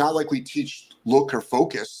it's not like we teach look or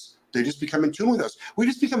focus. They just become in tune with us. We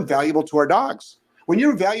just become valuable to our dogs. When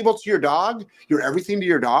you're valuable to your dog, you're everything to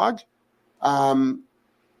your dog.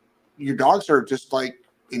 Your dogs are just like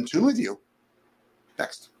in tune with you.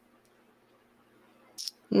 Next.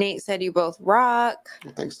 Nate said you both rock.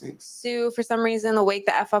 Well, thanks, Nate. Sue, for some reason, the Wake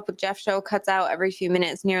the F Up with Jeff show cuts out every few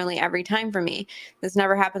minutes nearly every time for me. This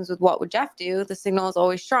never happens with What Would Jeff Do? The signal is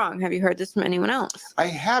always strong. Have you heard this from anyone else? I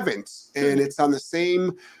haven't. And it's on the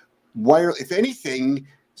same wire. If anything,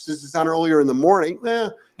 since it's on earlier in the morning,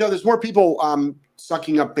 no, there's more people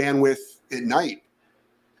sucking up bandwidth at night.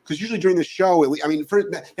 because usually during the show, I mean,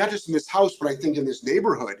 not just in this house, but I think in this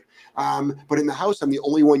neighborhood, but in the house, I'm the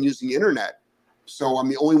only one using internet. So I'm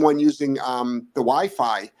the only one using the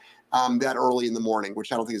Wi-Fi that early in the morning,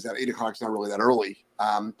 which I don't think is that 8 o'clock. It's not really that early.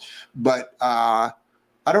 But I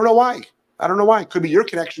don't know why. I don't know why. It could be your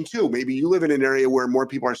connection too. Maybe you live in an area where more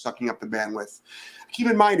people are sucking up the bandwidth. Keep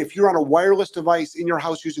in mind, if you're on a wireless device in your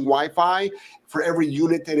house using Wi-Fi, for every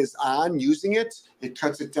unit that is on using it, it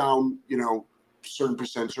cuts it down, certain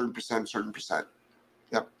percent.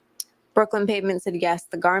 Yep. Brooklyn Pavement said yes,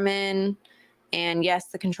 the Garmin, and yes,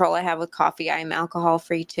 the control I have with coffee. I'm alcohol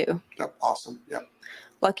free too. Yep. Awesome. Yep.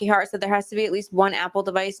 Lucky Heart said there has to be at least one Apple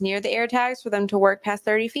device near the AirTags for them to work past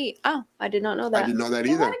 30 feet. Oh, I did not know that. I didn't know that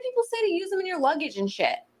Well, either. why do people say to use them in your luggage and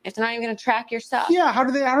shit if they're not even going to track your stuff? Yeah. How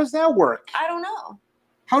does that work? I don't know.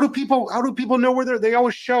 How do people know where they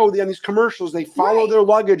always show on these commercials, they follow Right. their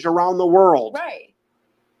luggage around the world. Right.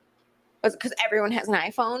 Because everyone has an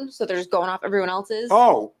iPhone, so they're just going off everyone else's.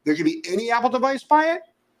 Oh, there could be any Apple device by it?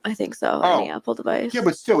 I think so. Oh. Any Apple device. Yeah,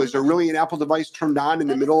 but still, is there really an Apple device turned on in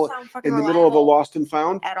the That middle doesn't sound fucking of a reliable lost and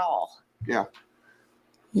found? at all. Yeah.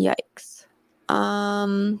 Yikes.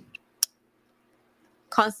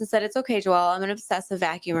 Constance said it's okay, Joelle. I'm an obsessive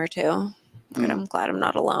vacuumer too. Good. I'm glad I'm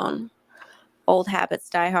not alone. Old habits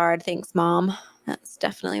die hard. Thanks, Mom. That's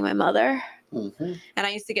definitely my mother. Mm-hmm. And I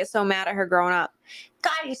used to get so mad at her growing up.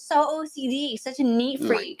 God, you're so OCD. Such a neat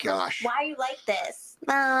freak. Oh my gosh. Why are you like this?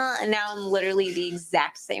 And now I'm literally the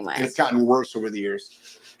exact same way. And it's gotten worse over the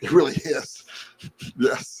years. It really is.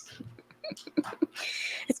 Yes.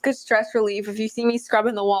 It's good stress relief. If you see me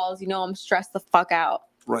scrubbing the walls, I'm stressed the fuck out.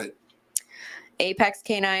 Right. Apex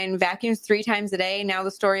K9 vacuums 3 times a day. Now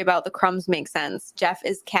the story about the crumbs makes sense. Jeff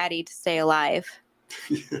is catty to stay alive.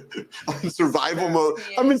 I'm in survival mode.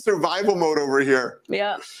 I'm in survival mode over here.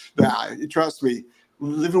 Yeah. Yeah, trust me.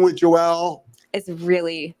 Living with Joelle It's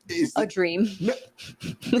really a dream.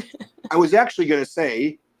 I was actually going to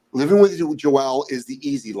say, living with Joelle is the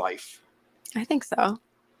easy life. I think so.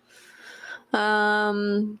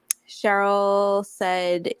 Cheryl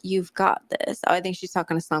said, you've got this. Oh, I think she's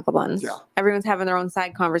talking to Snuggle Buns. Yeah. Everyone's having their own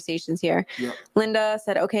side conversations here. Yeah. Linda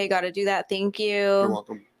said, okay, got to do that. Thank you. You're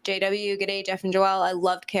welcome. JW, good day, Jeff and Joelle. I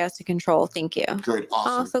loved Chaos to Control. Thank you. Good.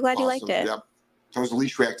 Awesome. Oh, so glad you liked it. Yep. So it was the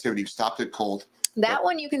leash reactivity. Stopped it cold. That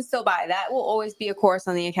one you can still buy. That will always be a course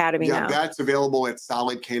on the Academy now. Yeah, that's available at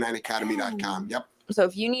solidk9academy.com. Yep. So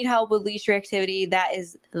if you need help with leash reactivity, that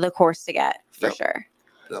is the course to get for sure.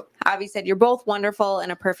 Yep. Abby said, you're both wonderful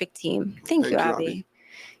and a perfect team. Thank you, Abby. Abby.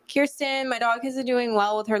 Kirsten, my dog has been doing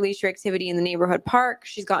well with her leash reactivity in the neighborhood park.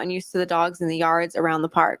 She's gotten used to the dogs in the yards around the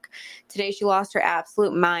park. Today, she lost her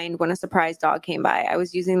absolute mind when a surprise dog came by. I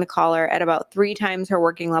was using the collar at about 3 times her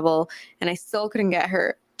working level, and I still couldn't get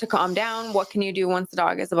her to calm down. What can you do once the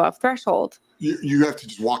dog is above threshold? You have to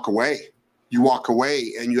just walk away. You walk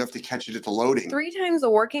away, and you have to catch it at the loading. 3 times the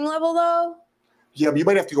working level, though? Yeah, but you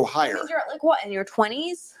might have to go higher. You're at like what, in your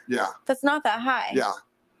 20s? Yeah. That's not that high. Yeah.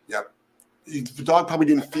 Yep. The dog probably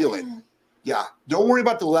didn't feel it. Yeah. Don't worry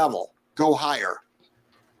about the level. Go higher.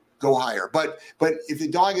 Go higher. But if the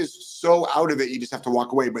dog is so out of it, you just have to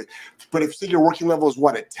walk away. But if say your working level is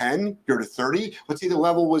what, at 10, you're at 30. Let's say the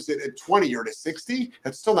level was at 20, you're at 60.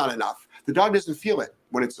 That's still not enough. The dog doesn't feel it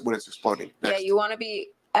when it's exploding. Next. Yeah, you want to be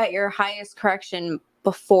at your highest correction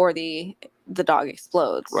before the dog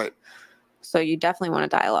explodes. Right. So you definitely want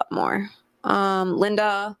to dial up more.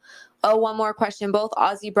 Linda, one more question. Both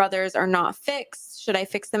Aussie brothers are not fixed. Should I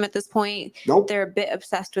fix them at this point? Nope. They're a bit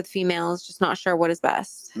obsessed with females, just not sure what is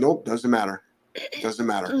best. Nope. Doesn't matter. Doesn't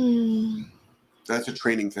matter. That's a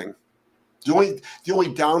training thing. The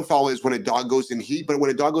only downfall is when a dog goes in heat. But when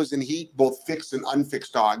a dog goes in heat, both fixed and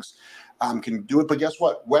unfixed dogs can do it. But guess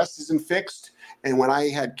what? Wes isn't fixed. And when I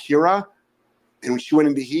had Kira, and when she went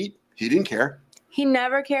into heat, he didn't care. He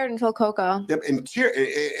never cared until Coco. Yep, and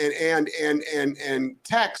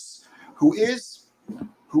Tex, who is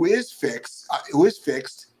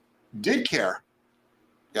fixed, did care.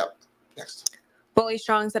 Yep. Next. Bully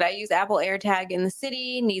Strong said, I use Apple AirTag in the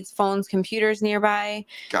city, needs phones, computers nearby.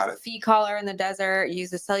 Got it. Fee collar in the desert,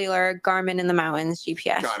 use a cellular, Garmin in the mountains,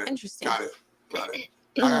 GPS. Got it. Interesting. Got it. I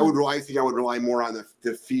think I would rely more on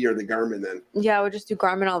the Fee or the Garmin then. Yeah, I would just do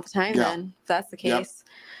Garmin all the time then, if that's the case. Yep.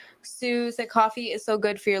 Sue said coffee is so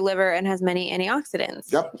good for your liver and has many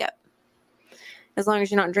antioxidants. Yep. As long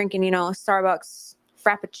as you're not drinking, Starbucks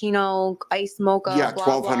Frappuccino, iced mocha. Yeah,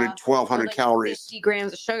 blah, 1,200 like calories. 50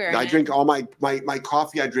 grams of sugar. I drink all my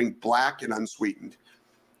coffee. I drink black and unsweetened.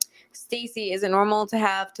 Stacy, is it normal to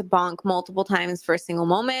have to bonk multiple times for a single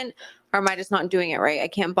moment, or am I just not doing it right? I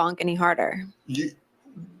can't bonk any harder.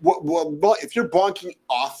 Well, if you're bonking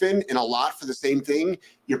often and a lot for the same thing,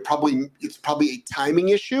 it's probably a timing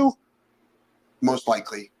issue. Most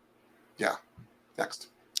likely. Yeah. Next.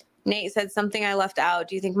 Nate said something I left out.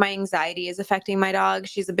 Do you think my anxiety is affecting my dog?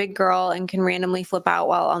 She's a big girl and can randomly flip out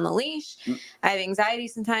while on the leash. I have anxiety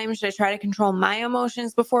sometimes. Should I try to control my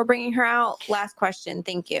emotions before bringing her out? Last question.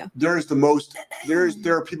 Thank you. There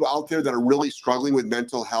are people out there that are really struggling with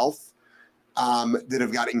mental health, that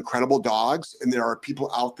have got incredible dogs, and there are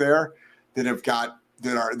people out there that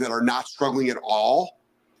are not struggling at all,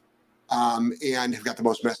 and have got the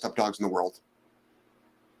most messed up dogs in the world.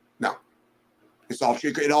 No.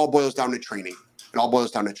 It all boils down to training.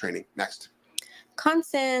 Next.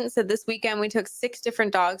 Constant said this weekend we took 6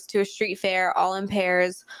 different dogs to a street fair, all in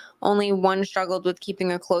pairs. Only one struggled with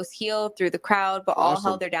keeping a close heel through the crowd, but all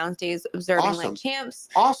held their down days observing like champs.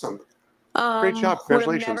 Awesome. Great job. Congratulations.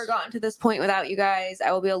 Would have never gotten to this point without you guys.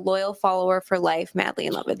 I will be a loyal follower for life. Madly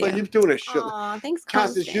in love with you. But you're doing a shit. Aw, thanks,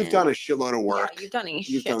 Constance, you've done a shitload of work. Yeah, you've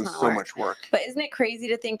You've done so much work. But isn't it crazy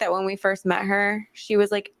to think that when we first met her, she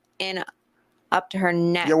was like up to her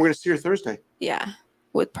neck? Yeah, we're going to see her Thursday. Yeah,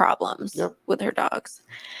 with problems with her dogs.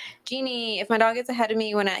 Jeannie, if my dog gets ahead of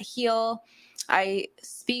me when at heel, I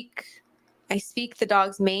speak the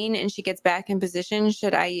dog's mane and she gets back in position.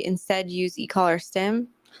 Should I instead use e-collar stim?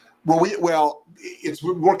 Well, it's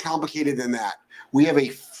more complicated than that. We have a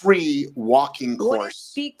free walking course. What is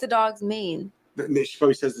speak the dog's mane? She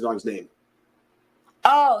probably says the dog's name.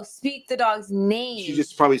 Oh, speak the dog's name. She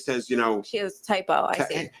just probably says, She has a typo. I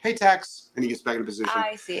see. Hey, Tex, and he gets back in position.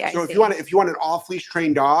 I see. So if you want an off-leash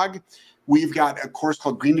trained dog, we've got a course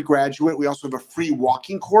called Green to Graduate. We also have a free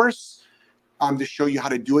walking course to show you how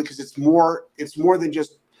to do it, because it's more than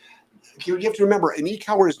just. You have to remember, an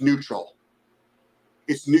e-collar is neutral.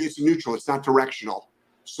 It's neutral. It's not directional.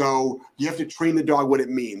 So you have to train the dog what it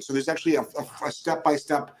means. So there's actually a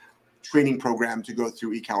step-by-step training program to go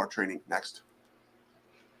through e-collar training. Next.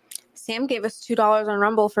 Sam gave us $2 on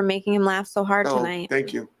Rumble for making him laugh so hard tonight.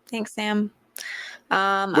 Thank you. Thanks, Sam.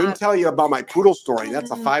 Wouldn't tell you about my poodle story.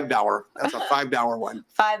 That's a $5. That's a $5 one.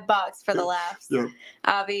 $5 for the laughs. Yeah.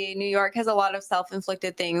 Avi, New York has a lot of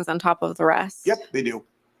self-inflicted things on top of the rest. Yep, they do.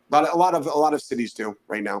 A lot of cities do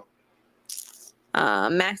right now.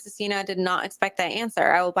 Max Acina did not expect that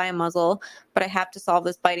answer. I will buy a muzzle, but I have to solve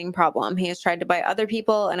this biting problem. He has tried to bite other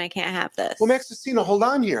people, and I can't have this. Well, Max Acina, hold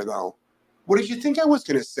on here, though. What did you think I was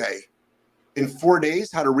going to say? In 4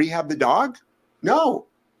 days, how to rehab the dog? No.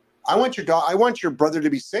 I want your dog. I want your brother to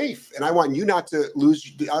be safe, and I want you not to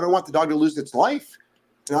lose. I don't want the dog to lose its life,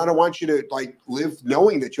 and I don't want you to live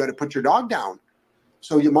knowing that you had to put your dog down.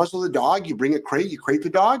 So you muzzle the dog, you bring a crate, you crate the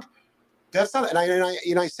dog. That's not.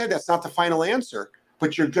 And I said that's not the final answer.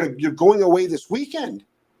 But you're going away this weekend.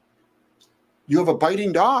 You have a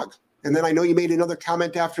biting dog, and then I know you made another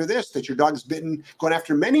comment after this that your dog's bitten, going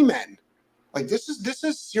after many men. This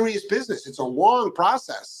is serious business. It's a long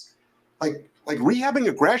process. Like rehabbing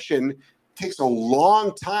aggression takes a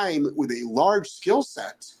long time with a large skill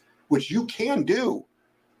set, which you can do.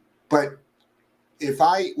 But if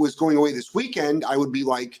I was going away this weekend, I would be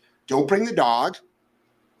like, don't bring the dog,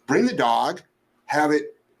 have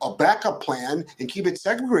it a backup plan and keep it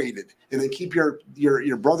segregated, and then keep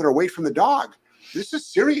your brother away from the dog. This is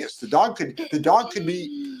serious. The dog could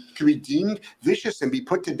be deemed vicious and be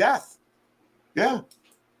put to death. Yeah.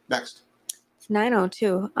 Next. It's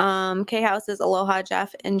 9:02. K House is aloha,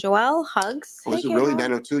 Jeff and Joelle. Hugs. Oh, is it really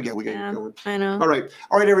 9:02? Yeah, we got to go. I know. All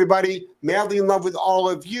right, everybody. Madly in love with all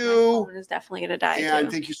of you. My phone is definitely gonna die. And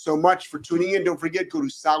thank you so much for tuning in. Don't forget, go to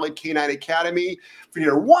Solid K9 Academy for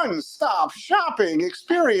your one-stop shopping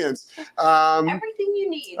experience. Everything you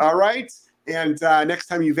need. All right. And next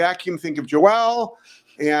time you vacuum, think of Joelle.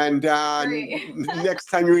 And next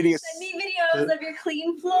time you're eating send me videos of your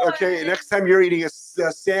clean floor. Okay, next time you're eating a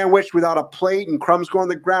sandwich without a plate and crumbs go on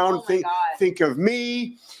the ground, think of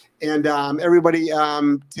me. And everybody,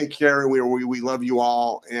 take care. And we love you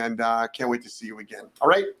all, and can't wait to see you again. All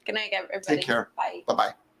right. Good night, everybody. Take care. Bye.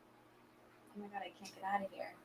 Bye-bye. Oh my God, I can't get out of here.